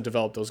 he'll be able to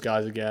develop those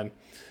guys again,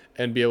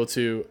 and be able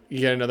to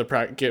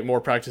get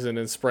more practice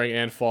in spring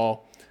and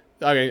fall.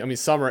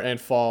 Summer and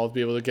fall, to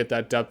be able to get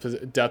that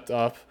depth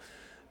up,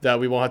 that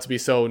we won't have to be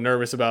so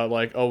nervous about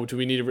do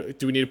we need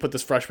to put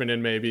this freshman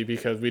in maybe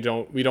because we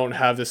don't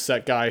have this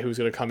set guy who's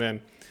going to come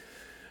in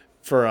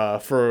for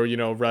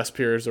rest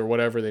periods or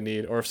whatever they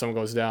need, or if someone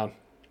goes down.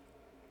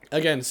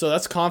 Again, so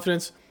that's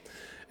confidence,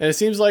 and it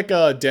seems like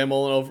Dan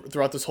Mullen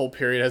throughout this whole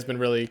period has been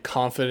really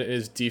confident in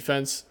his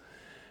defense,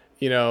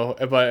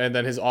 and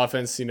then his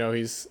offense,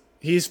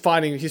 he's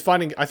finding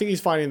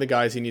the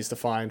guys he needs to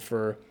find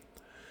for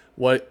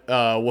who's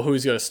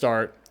going to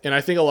start. And I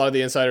think a lot of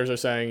the insiders are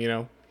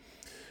saying,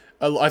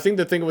 I think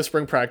the thing with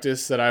spring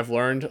practice that I've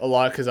learned a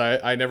lot, because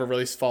I never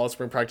really followed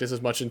spring practice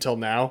as much until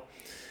now,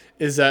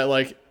 is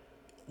that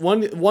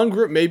one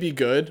group may be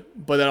good,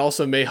 but that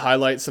also may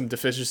highlight some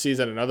deficiencies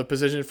at another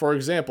position. For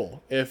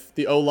example, if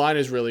the O-line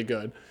is really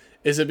good,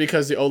 is it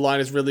because the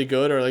O-line is really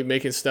good or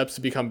making steps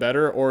to become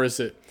better, or is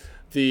it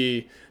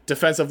the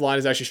defensive line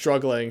is actually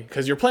struggling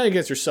because you're playing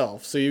against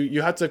yourself? So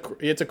you have to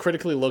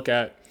critically look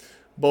at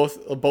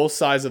both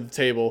sides of the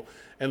table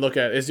and look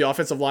at, is the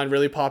offensive line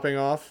really popping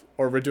off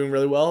or we're doing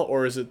really well,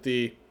 or is it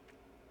the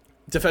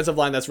defensive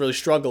line that's really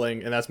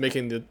struggling and that's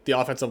making the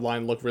offensive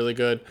line look really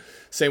good?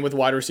 Same with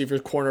wide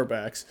receivers,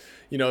 cornerbacks.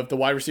 If the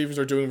wide receivers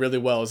are doing really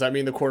well, does that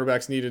mean the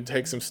quarterbacks need to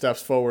take some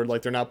steps forward,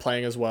 they're not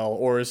playing as well,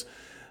 or is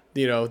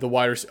or if the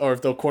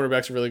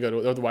cornerbacks are really good,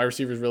 or the wide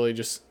receivers really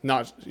just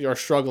are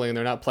struggling and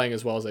they're not playing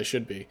as well as they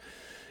should be?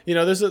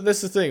 This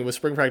is the thing with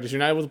spring practice. You're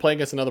not able to play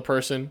against another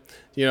person,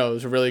 to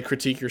really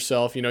critique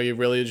yourself. You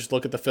really just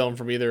look at the film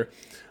from either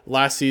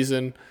last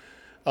season,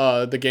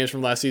 the games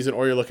from last season,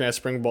 or you're looking at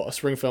spring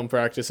film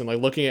practice and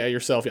looking at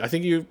yourself. I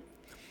think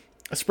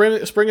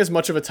spring is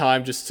much of a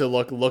time just to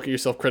look at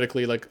yourself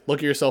critically, look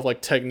at yourself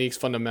techniques,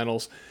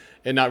 fundamentals,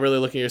 and not really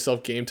looking at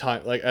yourself game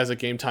time, as a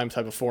game time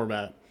type of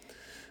format.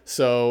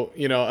 So,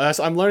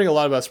 I'm learning a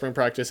lot about spring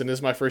practice, and this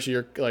is my first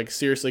year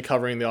seriously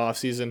covering the off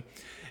season.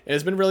 And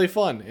it's been really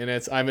fun, and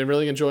I've been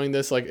really enjoying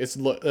this.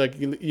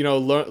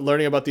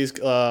 Learning about these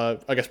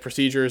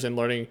procedures, and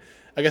knowing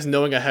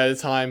ahead of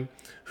time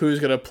who's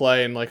gonna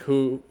play and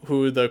who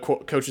the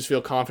coaches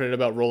feel confident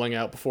about rolling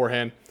out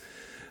beforehand.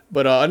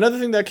 But another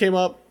thing that came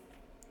up,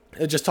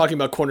 just talking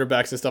about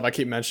cornerbacks and stuff, I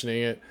keep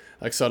mentioning it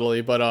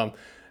subtly, but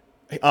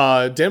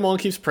Dan Mullen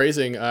keeps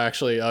praising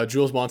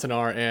Jules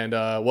Montanar and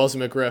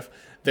Wellesley McGriff,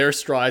 their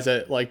strides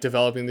at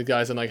developing the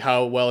guys and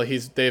how well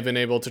they've been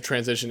able to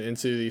transition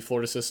into the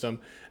Florida system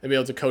and be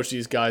able to coach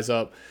these guys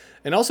up.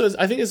 And also,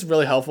 I think it's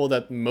really helpful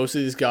that most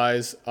of these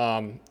guys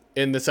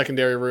in the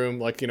secondary room,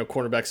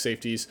 cornerback,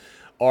 safeties,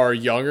 are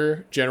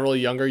younger, generally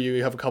younger.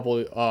 You have a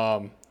couple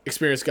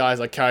experienced guys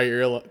like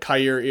Kyer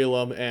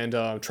Elam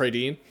and Trey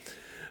Dean.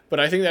 But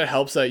I think that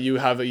helps that you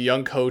have a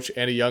young coach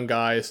and a young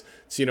guys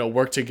to,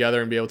 work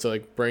together and be able to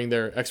like bring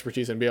their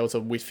expertise and be able to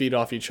we feed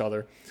off each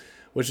other,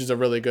 which is a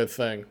really good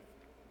thing.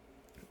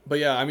 But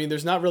yeah, I mean,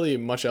 there's not really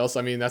much else.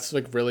 I mean, that's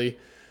like really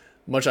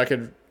much I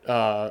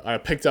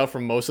picked out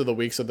from most of the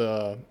weeks of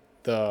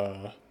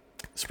the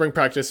spring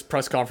practice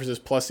press conferences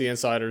plus the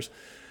insiders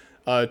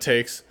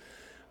takes.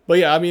 But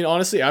yeah, I mean,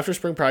 honestly, after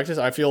spring practice,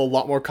 I feel a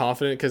lot more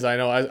confident because I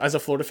know as a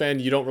Florida fan,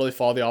 you don't really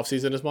follow the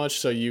offseason as much,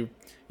 so you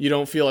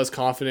don't feel as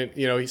confident,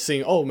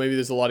 seeing, oh, maybe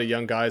there's a lot of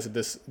young guys at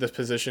this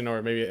position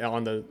or maybe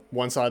on the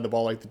one side of the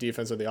ball, like the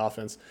defense or the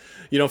offense.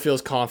 You don't feel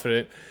as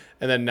confident.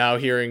 And then now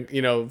hearing,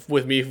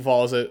 with me who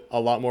follows it a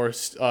lot more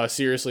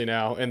seriously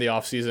now in the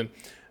offseason,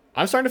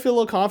 I'm starting to feel a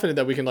little confident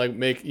that we can like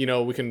make,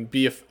 we can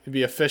be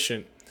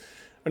efficient.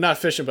 Or not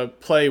efficient, but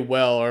play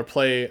well or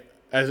play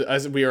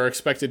as we are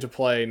expected to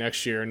play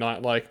next year.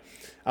 Not like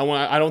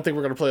I don't think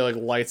we're going to play like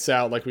lights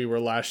out like we were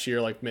last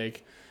year, like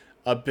make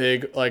a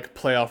big like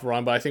playoff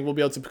run, but I think we'll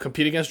be able to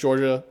compete against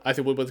Georgia. I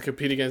think we'll be able to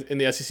compete in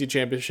the SEC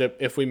championship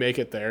if we make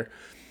it there,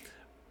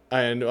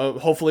 and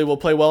hopefully we'll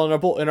play well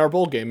in our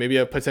bowl game.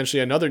 Maybe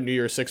potentially another New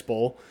Year's Six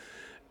bowl,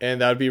 and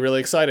that would be really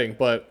exciting.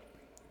 But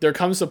there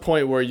comes a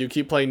point where you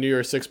keep playing New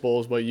Year's Six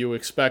bowls, but you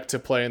expect to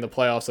play in the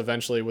playoffs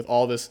eventually with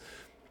all this,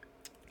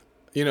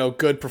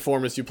 good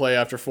performance you play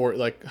after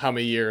how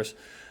many years.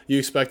 You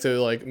expect to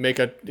like make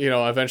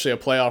eventually a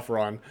playoff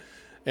run.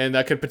 And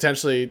that could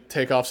potentially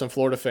take off some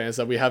Florida fans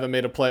that we haven't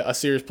made a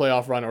serious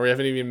playoff run, or we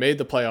haven't even made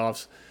the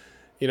playoffs,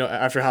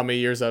 after how many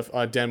years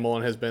that Dan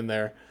Mullen has been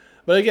there.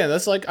 But again, I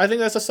think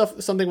that's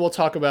something we'll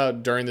talk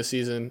about during the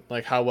season,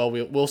 like how well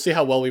we'll see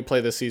how well we play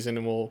this season,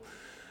 and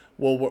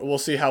we'll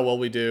see how well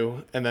we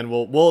do, and then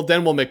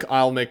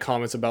I'll make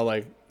comments about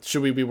like,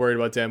 should we be worried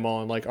about Dan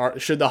Mullen? Like,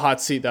 should the hot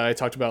seat that I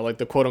talked about, like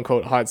the quote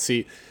unquote hot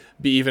seat,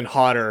 be even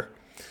hotter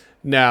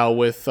now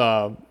with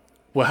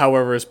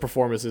however his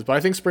performance is. But I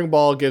think spring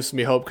ball gives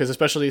me hope because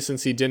especially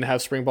since he didn't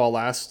have spring ball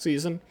last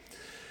season,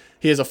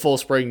 he has a full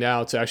spring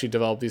now to actually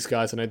develop these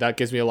guys, and that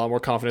gives me a lot more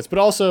confidence. But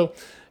also,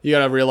 you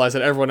got to realize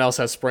that everyone else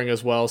has spring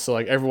as well, so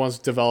like everyone's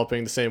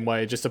developing the same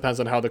way. It just depends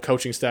on how the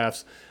coaching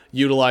staffs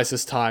utilize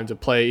this time to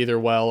play either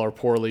well or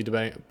poorly,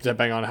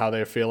 depending on how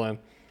they're feeling.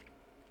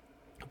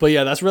 But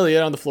yeah, that's really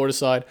it on the Florida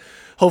side.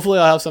 Hopefully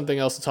I'll have something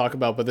else to talk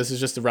about, but this is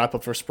just a wrap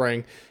up for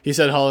spring. He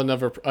said he'll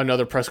have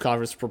another press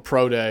conference for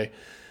Pro Day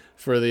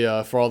for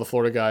all the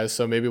Florida guys.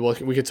 So maybe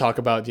we could talk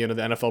about the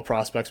NFL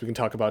prospects. We can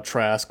talk about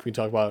Trask. We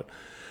can talk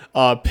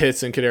about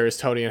Pitts and Kadarius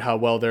Toney and how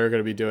well they're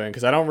going to be doing,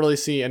 because I don't really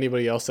see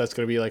anybody else that's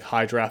going to be like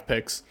high draft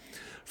picks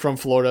from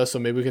Florida. So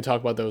maybe we can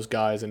talk about those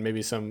guys and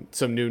maybe some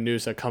new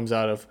news that comes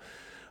out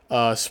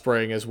of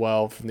spring as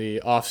well from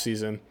the off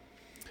season.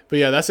 But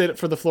yeah, that's it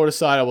for the Florida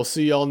side. I will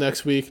see y'all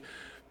next week.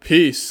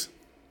 Peace.